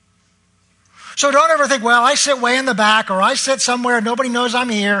 So don't ever think, well, I sit way in the back or I sit somewhere, nobody knows I'm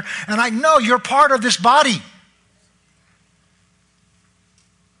here. And I know you're part of this body.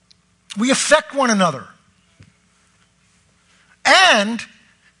 We affect one another. And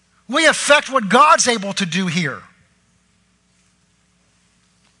we affect what God's able to do here.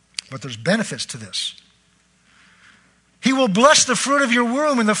 But there's benefits to this. He will bless the fruit of your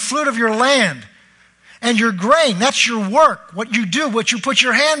womb and the fruit of your land and your grain. That's your work, what you do, what you put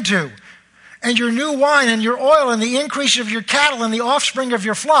your hand to. And your new wine and your oil and the increase of your cattle and the offspring of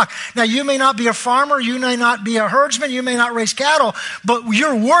your flock. Now, you may not be a farmer, you may not be a herdsman, you may not raise cattle, but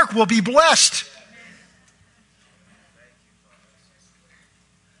your work will be blessed.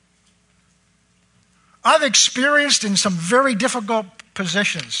 I've experienced in some very difficult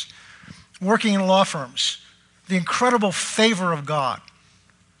positions, working in law firms, the incredible favor of God.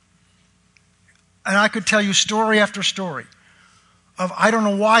 And I could tell you story after story of I don't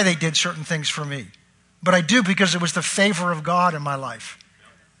know why they did certain things for me, but I do because it was the favor of God in my life.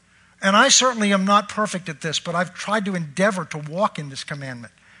 And I certainly am not perfect at this, but I've tried to endeavor to walk in this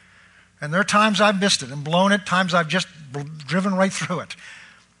commandment. And there are times I've missed it and blown it, times I've just driven right through it.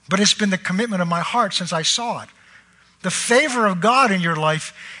 But it's been the commitment of my heart since I saw it. The favor of God in your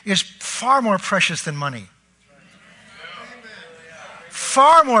life is far more precious than money.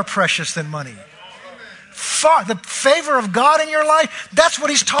 Far more precious than money. The favor of God in your life, that's what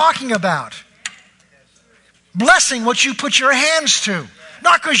he's talking about. Blessing what you put your hands to.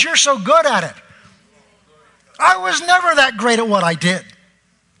 Not because you're so good at it. I was never that great at what I did.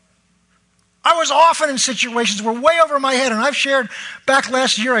 I was often in situations where way over my head, and I've shared, back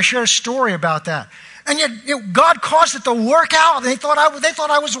last year, I shared a story about that. And yet God caused it to work out, and they thought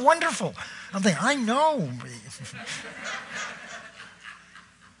I was wonderful. I'm thinking, I know.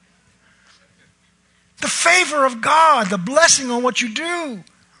 The favor of God, the blessing on what you do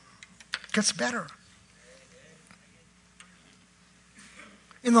gets better.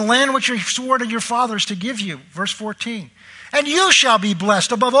 In the land which he swore to your fathers to give you, verse 14. And you shall be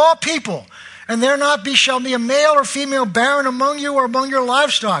blessed above all people, and there shall be a male or female barren among you or among your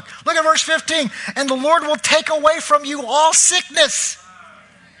livestock. Look at verse 15. And the Lord will take away from you all sickness.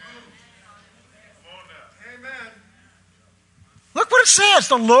 Amen. Look what it says.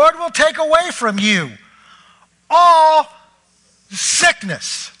 The Lord will take away from you all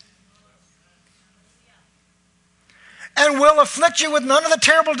sickness. And will afflict you with none of the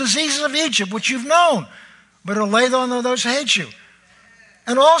terrible diseases of Egypt, which you've known, but it'll lay on those who hate you.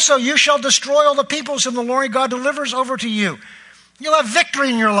 And also you shall destroy all the peoples whom the Lord God delivers over to you. You'll have victory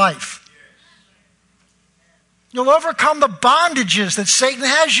in your life. You'll overcome the bondages that Satan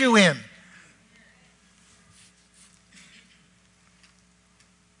has you in.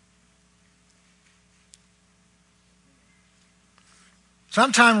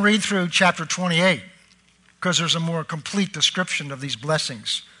 Sometime read through chapter 28, because there's a more complete description of these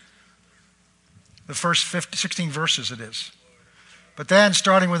blessings. The first 16 verses it is. But then,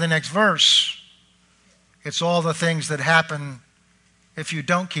 starting with the next verse, it's all the things that happen if you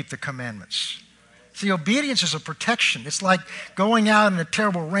don't keep the commandments. See, obedience is a protection. It's like going out in a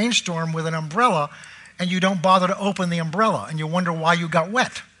terrible rainstorm with an umbrella and you don't bother to open the umbrella and you wonder why you got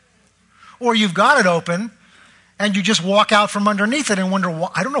wet. Or you've got it open and you just walk out from underneath it and wonder,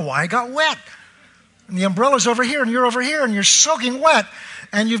 I don't know why I got wet. And the umbrella's over here and you're over here and you're soaking wet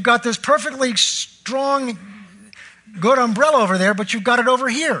and you've got this perfectly strong, good umbrella over there, but you've got it over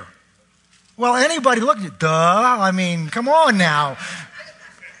here. Well, anybody look at you, duh, I mean, come on now.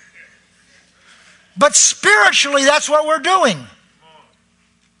 But spiritually, that's what we're doing.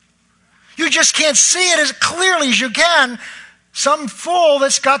 You just can't see it as clearly as you can. Some fool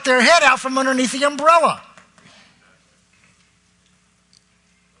that's got their head out from underneath the umbrella.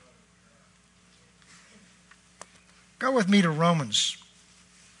 Go with me to Romans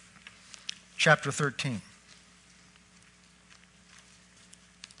chapter 13.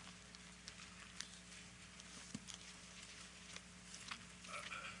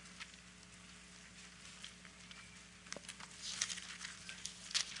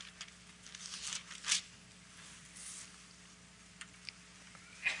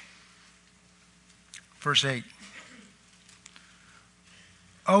 Verse 8.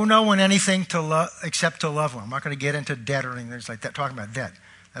 Owe no one anything except to love one. I'm not going to get into debt or anything like that. Talking about debt.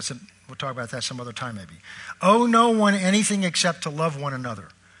 We'll talk about that some other time maybe. Owe no one anything except to love one another.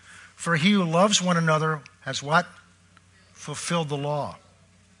 For he who loves one another has what? Fulfilled the law.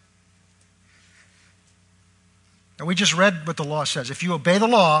 And we just read what the law says. If you obey the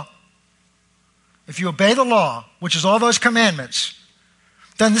law, which is all those commandments,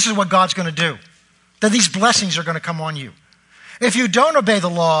 then this is what God's going to do. Then these blessings are going to come on you. If you don't obey the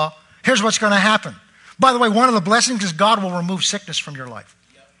law, here's what's going to happen. By the way, one of the blessings is God will remove sickness from your life.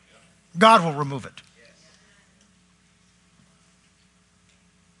 God will remove it.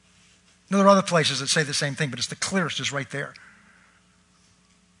 Now, there are other places that say the same thing, but it's the clearest is right there.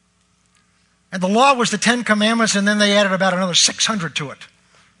 And the law was the 10 commandments, and then they added about another 600 to it.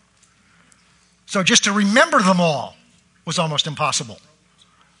 So just to remember them all was almost impossible,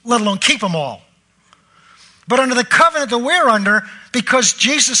 let alone keep them all. But under the covenant that we're under, because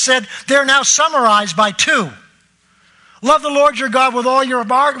Jesus said they're now summarized by 2. Love the Lord your God with all your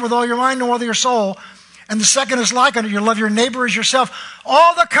heart, with all your mind, and all your soul. And the second is like unto you, love your neighbor as yourself.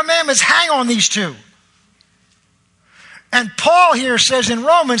 All the commandments hang on these 2. And Paul here says in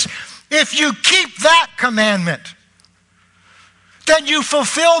Romans, if you keep that commandment, then you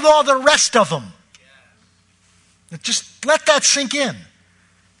fulfilled all the rest of them. Just let that sink in.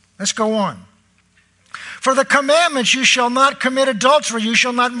 Let's go on. For the commandments, you shall not commit adultery, you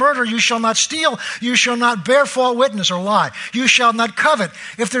shall not murder, you shall not steal, you shall not bear false witness or lie, you shall not covet.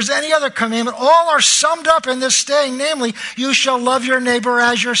 If there's any other commandment, all are summed up in this saying, namely, you shall love your neighbor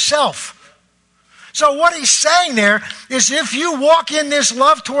as yourself. So what he's saying there is if you walk in this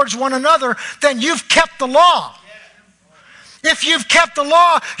love towards one another, then you've kept the law. If you've kept the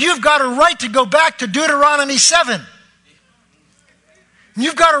law, you've got a right to go back to Deuteronomy 7.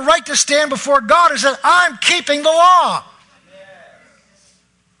 You've got a right to stand before God and say, I'm keeping the law.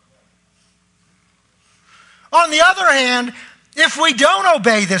 On the other hand, if we don't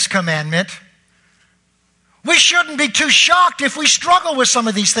obey this commandment, we shouldn't be too shocked if we struggle with some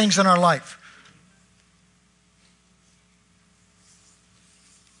of these things in our life.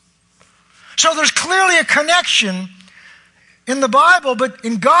 So there's clearly a connection in the Bible, but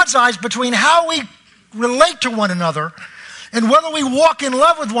in God's eyes, between how we relate to one another and whether we walk in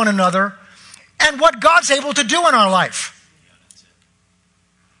love with one another and what God's able to do in our life.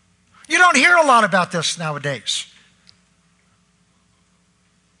 You don't hear a lot about this nowadays.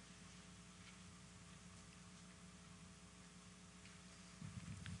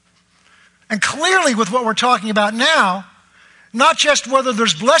 And clearly with what we're talking about now, not just whether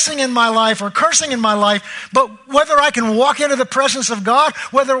there's blessing in my life or cursing in my life, but whether I can walk into the presence of God,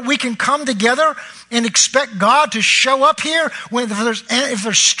 whether we can come together and expect God to show up here if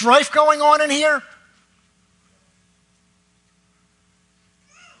there's strife going on in here.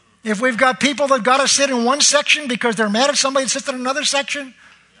 If we've got people that got to sit in one section because they're mad at somebody that sits in another section.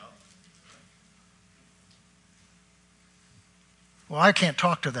 Well, I can't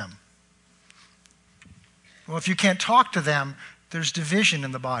talk to them. Well, if you can't talk to them, there's division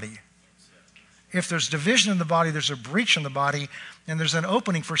in the body. If there's division in the body, there's a breach in the body, and there's an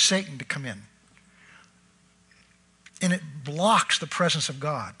opening for Satan to come in. And it blocks the presence of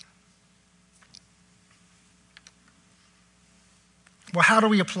God. Well, how do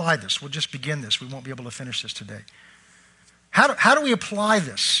we apply this? We'll just begin this. We won't be able to finish this today. How do we apply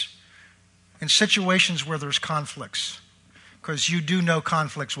this in situations where there's conflicts? Because you do know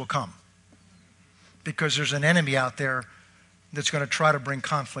conflicts will come. Because there's an enemy out there that's going to try to bring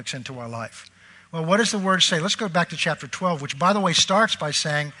conflicts into our life. Well, what does the word say? Let's go back to chapter 12, which, by the way, starts by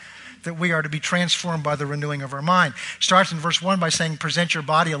saying that we are to be transformed by the renewing of our mind. Starts in verse 1 by saying, present your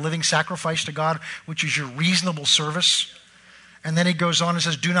body a living sacrifice to God, which is your reasonable service. And then he goes on and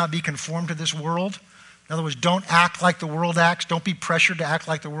says, do not be conformed to this world. In other words, don't act like the world acts. Don't be pressured to act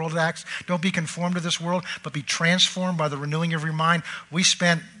like the world acts. Don't be conformed to this world, but be transformed by the renewing of your mind. We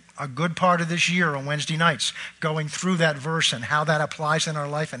spent a good part of this year on Wednesday nights going through that verse and how that applies in our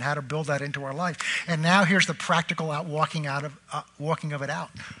life and how to build that into our life. And now here's the practical walking of it out.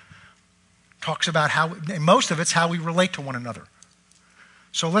 Talks about how, most of it's how we relate to one another.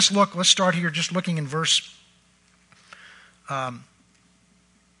 So let's start here just looking in verse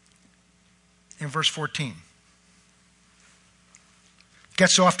 14.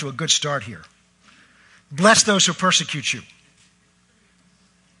 Gets off to a good start here. Bless those who persecute you.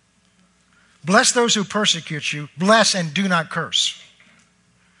 Bless those who persecute you. Bless and do not curse.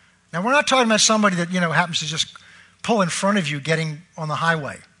 Now, we're not talking about somebody that, happens to just pull in front of you getting on the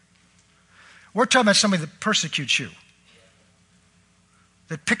highway. We're talking about somebody that persecutes you,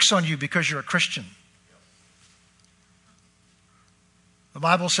 that picks on you because you're a Christian,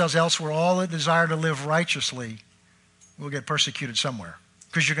 Bible says elsewhere, all that desire to live righteously will get persecuted somewhere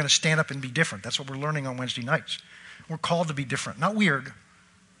because you're going to stand up and be different. That's what we're learning on Wednesday nights. We're called to be different, not weird,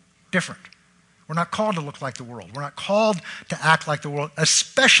 different. We're not called to look like the world. We're not called to act like the world,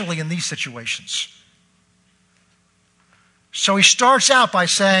 especially in these situations. So he starts out by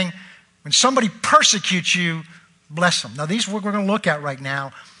saying, when somebody persecutes you, bless them. Now, these we're going to look at right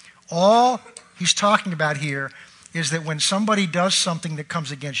now. All he's talking about here is that when somebody does something that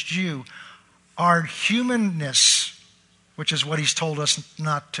comes against you, our humanness, which is what he's told us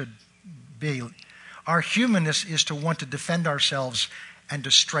not to be, our humanness is to want to defend ourselves and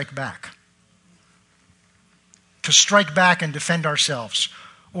to strike back. To strike back and defend ourselves,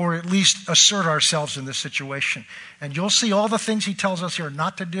 or at least assert ourselves in this situation. And you'll see all the things he tells us here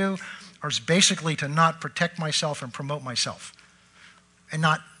not to do are basically to not protect myself and promote myself. And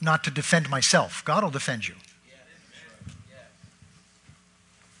not to defend myself. God will defend you.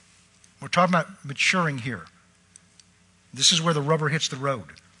 We're talking about maturing here. This is where the rubber hits the road.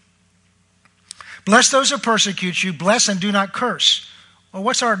 Bless those who persecute you. Bless and do not curse. Well,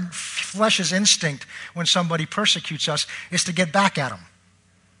 what's our flesh's instinct when somebody persecutes us? Is to get back at them.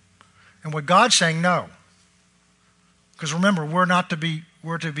 And what God's saying, no. Because remember, we're to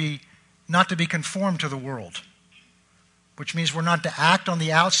be not to be conformed to the world. Which means we're not to act on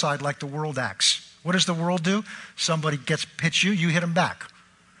the outside like the world acts. What does the world do? Somebody hits you, you hit them back.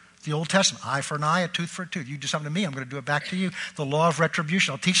 The Old Testament, eye for an eye, a tooth for a tooth. You do something to me, I'm going to do it back to you. The law of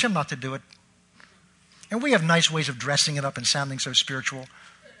retribution. I'll teach them not to do it. And we have nice ways of dressing it up and sounding so spiritual.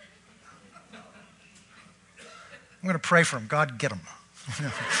 I'm going to pray for them. God, get them.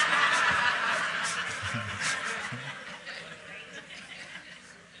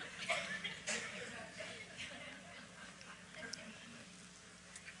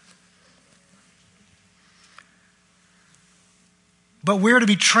 But we're to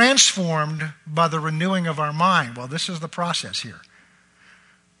be transformed by the renewing of our mind. Well, this is the process here.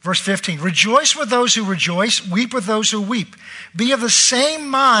 Verse 15, rejoice with those who rejoice, weep with those who weep. Be of the same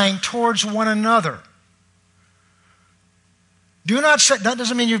mind towards one another. That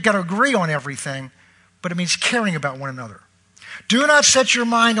doesn't mean you've got to agree on everything, but it means caring about one another. Do not set your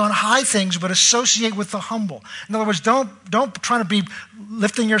mind on high things, but associate with the humble. In other words, don't try to be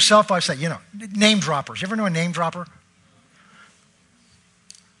lifting yourself by saying, name droppers. You ever know a name dropper?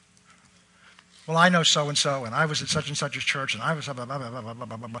 Well, I know so-and-so, and I was at such and such a church, and I was blah, blah, blah, blah, blah,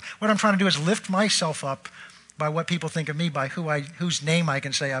 blah, blah. What I'm trying to do is lift myself up by what people think of me, by whose name I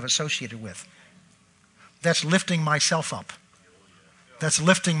can say I've associated with. That's lifting myself up. That's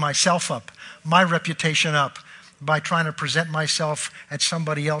lifting myself up, my reputation up, by trying to present myself at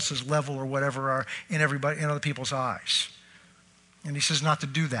somebody else's level or whatever in other people's eyes. And he says not to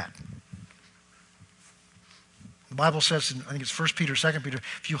do that. The Bible says, I think it's 1 Peter, 2 Peter,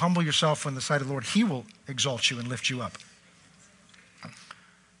 if you humble yourself in the sight of the Lord, he will exalt you and lift you up.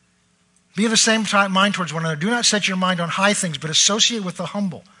 Be of the same mind towards one another. Do not set your mind on high things, but associate with the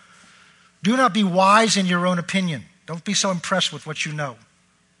humble. Do not be wise in your own opinion. Don't be so impressed with what you know.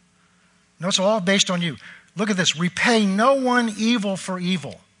 No, it's all based on you. Look at this. Repay no one evil for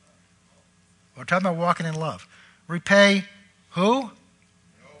evil. We're talking about walking in love. Repay who?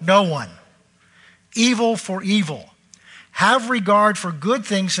 No one. Evil for evil. Have regard for good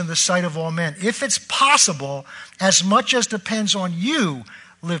things in the sight of all men. If it's possible, as much as depends on you,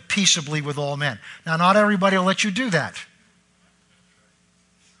 live peaceably with all men. Now, not everybody will let you do that.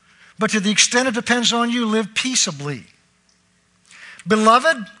 But to the extent it depends on you, live peaceably.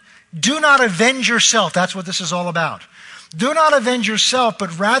 Beloved, do not avenge yourself. That's what this is all about. Do not avenge yourself,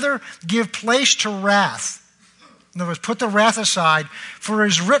 but rather give place to wrath. In other words, put the wrath aside, for it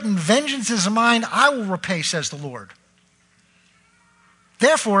is written, vengeance is mine, I will repay, says the Lord.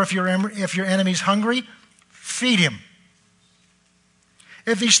 Therefore, if your enemy's hungry, feed him.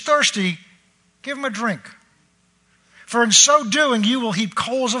 If he's thirsty, give him a drink. For in so doing, you will heap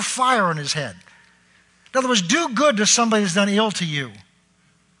coals of fire on his head. In other words, do good to somebody who's done ill to you.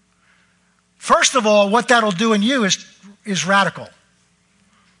 First of all, what that'll do in you is radical.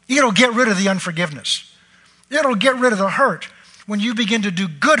 It'll get rid of the unforgiveness. It'll get rid of the hurt when you begin to do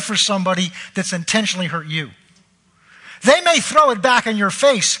good for somebody that's intentionally hurt you. They may throw it back in your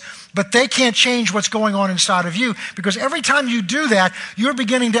face, but they can't change what's going on inside of you, because every time you do that, you're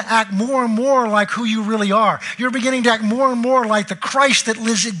beginning to act more and more like who you really are. You're beginning to act more and more like the Christ that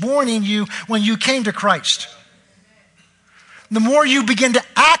was born in you when you came to Christ. The more you begin to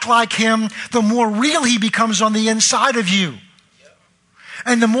act like him, the more real he becomes on the inside of you.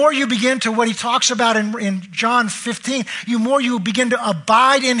 And the more you begin to, what he talks about in John 15, the more you begin to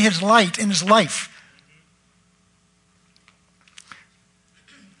abide in his light, in his life.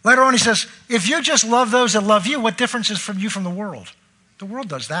 Later on he says, if you just love those that love you, what difference is from you from the world? The world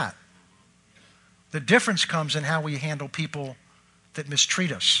does that. The difference comes in how we handle people that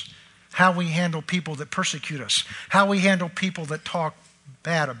mistreat us, how we handle people that persecute us, how we handle people that talk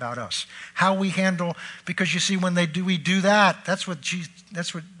bad about us, how we handle, because you see, when we do that, that's what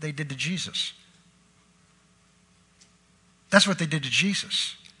they did to Jesus. That's what they did to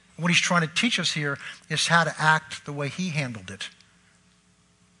Jesus. What he's trying to teach us here is how to act the way he handled it.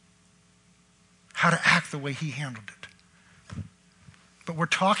 How to act the way he handled it. But we're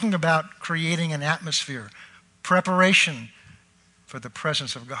talking about creating an atmosphere, preparation for the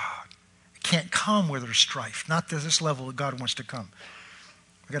presence of God. It can't come where there's strife, not to this level that God wants to come.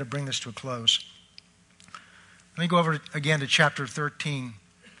 I've got to bring this to a close. Let me go over again to chapter 13.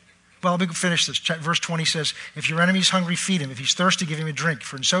 Well, let me finish this. Verse 20 says, if your enemy is hungry, feed him. If he's thirsty, give him a drink.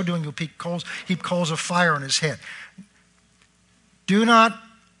 For in so doing, you'll heap coals of fire on his head. Do not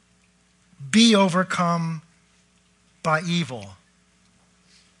be overcome by evil,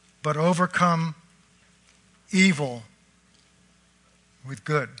 but overcome evil with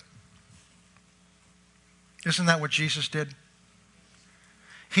good. Isn't that what Jesus did?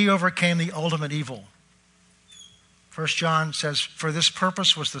 He overcame the ultimate evil. 1 John says, for this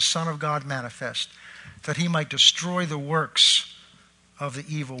purpose was the Son of God manifest, that he might destroy the works of the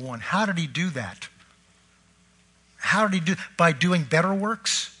evil one. How did he do that? How did he do it? By doing better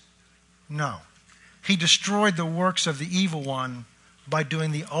works? No. He destroyed the works of the evil one by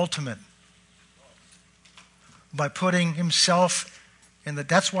doing the ultimate. By putting himself in the...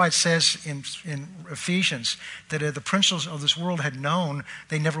 That's why it says in Ephesians that if the princes of this world had known,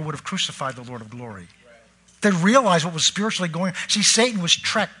 they never would have crucified the Lord of glory. They realized what was spiritually going on. See, Satan was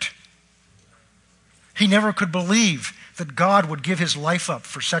tricked. He never could believe that God would give his life up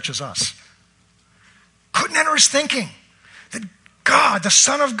for such as us. Couldn't enter his thinking that God, the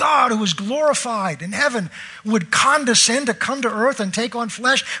Son of God, who was glorified in heaven, would condescend to come to earth and take on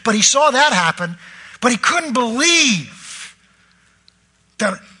flesh. But he saw that happen. But he couldn't believe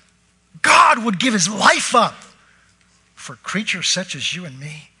that God would give his life up for creatures such as you and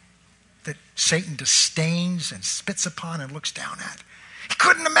me, that Satan disdains and spits upon and looks down at. He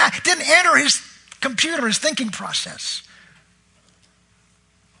couldn't imagine, didn't enter his computer, his thinking process.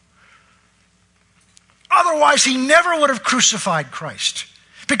 Otherwise, he never would have crucified Christ,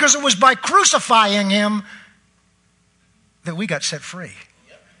 because it was by crucifying him that we got set free.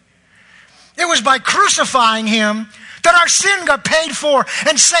 It was by crucifying him that our sin got paid for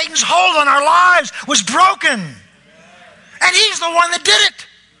and Satan's hold on our lives was broken. And he's the one that did it.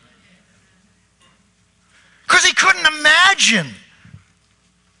 Because he couldn't imagine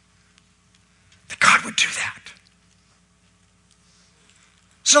that God would do that.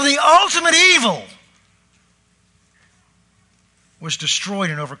 So the ultimate evil was destroyed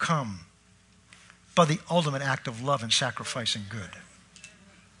and overcome by the ultimate act of love and sacrifice and good.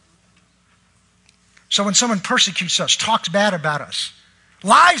 So when someone persecutes us, talks bad about us,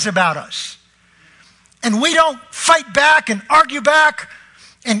 lies about us, and we don't fight back and argue back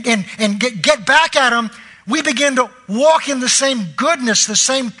and get back at them, we begin to walk in the same goodness, the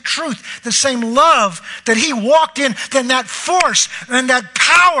same truth, the same love that he walked in. Then that force and that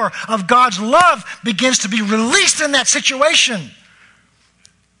power of God's love begins to be released in that situation.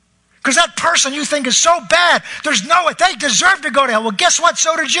 Because that person you think is so bad, there's no way, they deserve to go to hell. Well, guess what?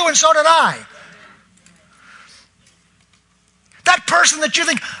 So did you and so did I. That person that you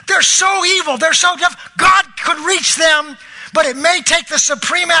think, they're so evil, they're so tough, God could reach them, but it may take the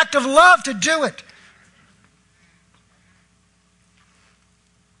supreme act of love to do it.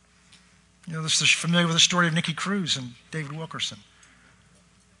 You know, this is familiar with the story of Nicky Cruz and David Wilkerson.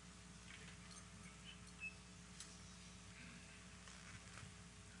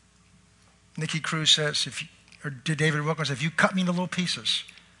 Nicky Cruz says, David Wilkerson, if you cut me into little pieces,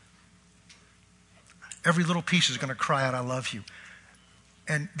 every little piece is going to cry out, I love you.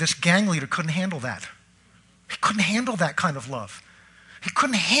 And this gang leader couldn't handle that. He couldn't handle that kind of love. He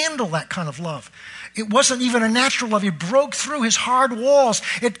couldn't handle that kind of love. It wasn't even a natural love. It broke through his hard walls.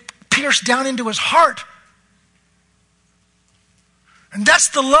 It pierced down into his heart. And that's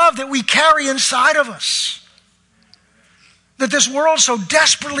the love that we carry inside of us, that this world so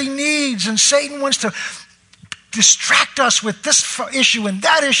desperately needs, and Satan wants to distract us with this issue and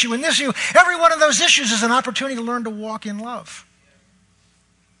that issue and this issue. Every one of those issues is an opportunity to learn to walk in love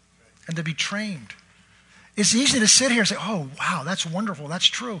and to be trained. It's easy to sit here and say, oh, wow, that's wonderful, that's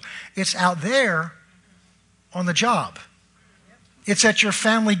true. It's out there on the job. It's at your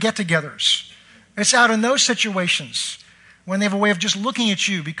family get-togethers. It's out in those situations when they have a way of just looking at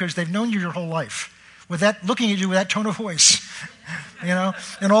you because they've known you your whole life. with that, looking at you with that tone of voice,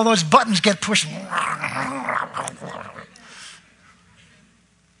 and all those buttons get pushed.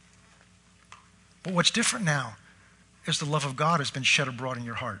 But what's different now is the love of God has been shed abroad in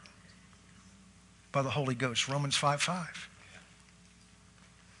your heart by the Holy Ghost. Romans 5:5.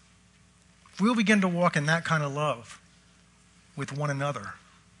 If we'll begin to walk in that kind of love with one another,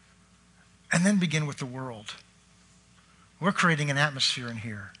 and then begin with the world, we're creating an atmosphere in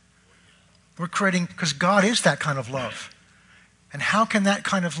here. We're creating, because God is that kind of love. And how can that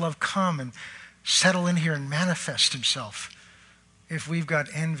kind of love come and settle in here and manifest himself if we've got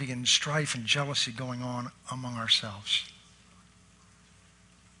envy and strife and jealousy going on among ourselves?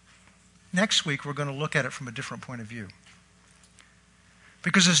 Next week, we're going to look at it from a different point of view.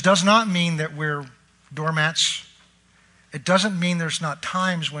 Because this does not mean that we're doormats. It doesn't mean there's not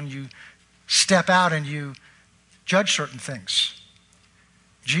times when you step out and you judge certain things.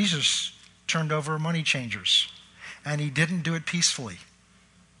 Jesus turned over money changers, and he didn't do it peacefully.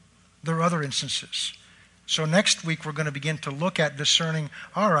 There are other instances. So next week we're going to begin to look at discerning,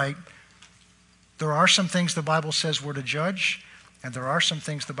 all right, there are some things the Bible says we're to judge, and there are some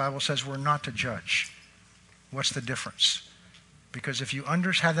things the Bible says we're not to judge. What's the difference? Because if you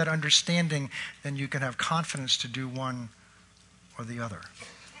have that understanding, then you can have confidence to do one or the other.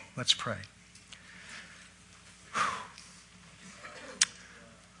 Let's pray.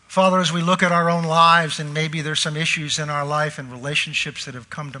 Father, as we look at our own lives, and maybe there's some issues in our life and relationships that have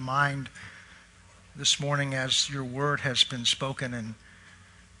come to mind this morning as your word has been spoken and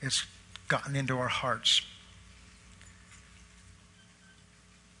it's gotten into our hearts.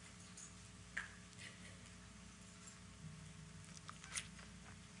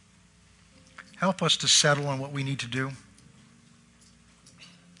 Help us to settle on what we need to do.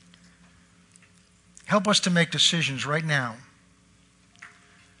 Help us to make decisions right now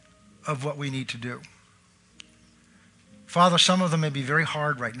of what we need to do. Father, some of them may be very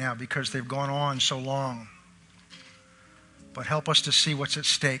hard right now because they've gone on so long. But help us to see what's at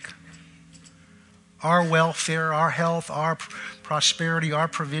stake. Our welfare, our health, our prosperity, our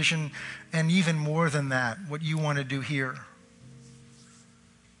provision, and even more than that, what you want to do here.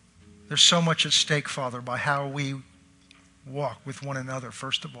 There's so much at stake, Father, by how we walk with one another,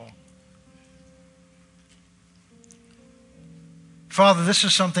 first of all. Father, this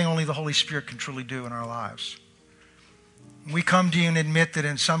is something only the Holy Spirit can truly do in our lives. We come to you and admit that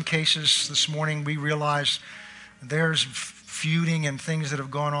in some cases this morning we realize there's feuding and things that have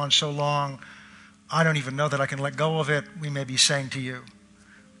gone on so long, I don't even know that I can let go of it, we may be saying to you.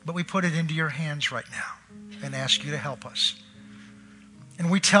 But we put it into your hands right now and ask you to help us. And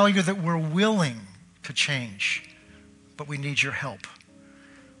we tell you that we're willing to change, but we need your help.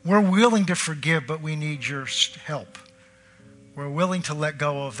 We're willing to forgive, but we need your help. We're willing to let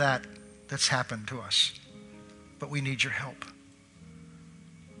go of that's happened to us, but we need your help.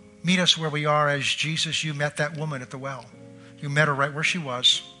 Meet us where we are as Jesus, you met that woman at the well. You met her right where she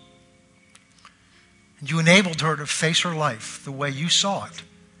was. And you enabled her to face her life the way you saw it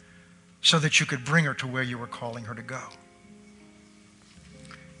so that you could bring her to where you were calling her to go.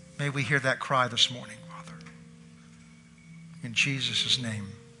 May we hear that cry this morning, Father. In Jesus' name,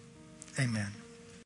 amen.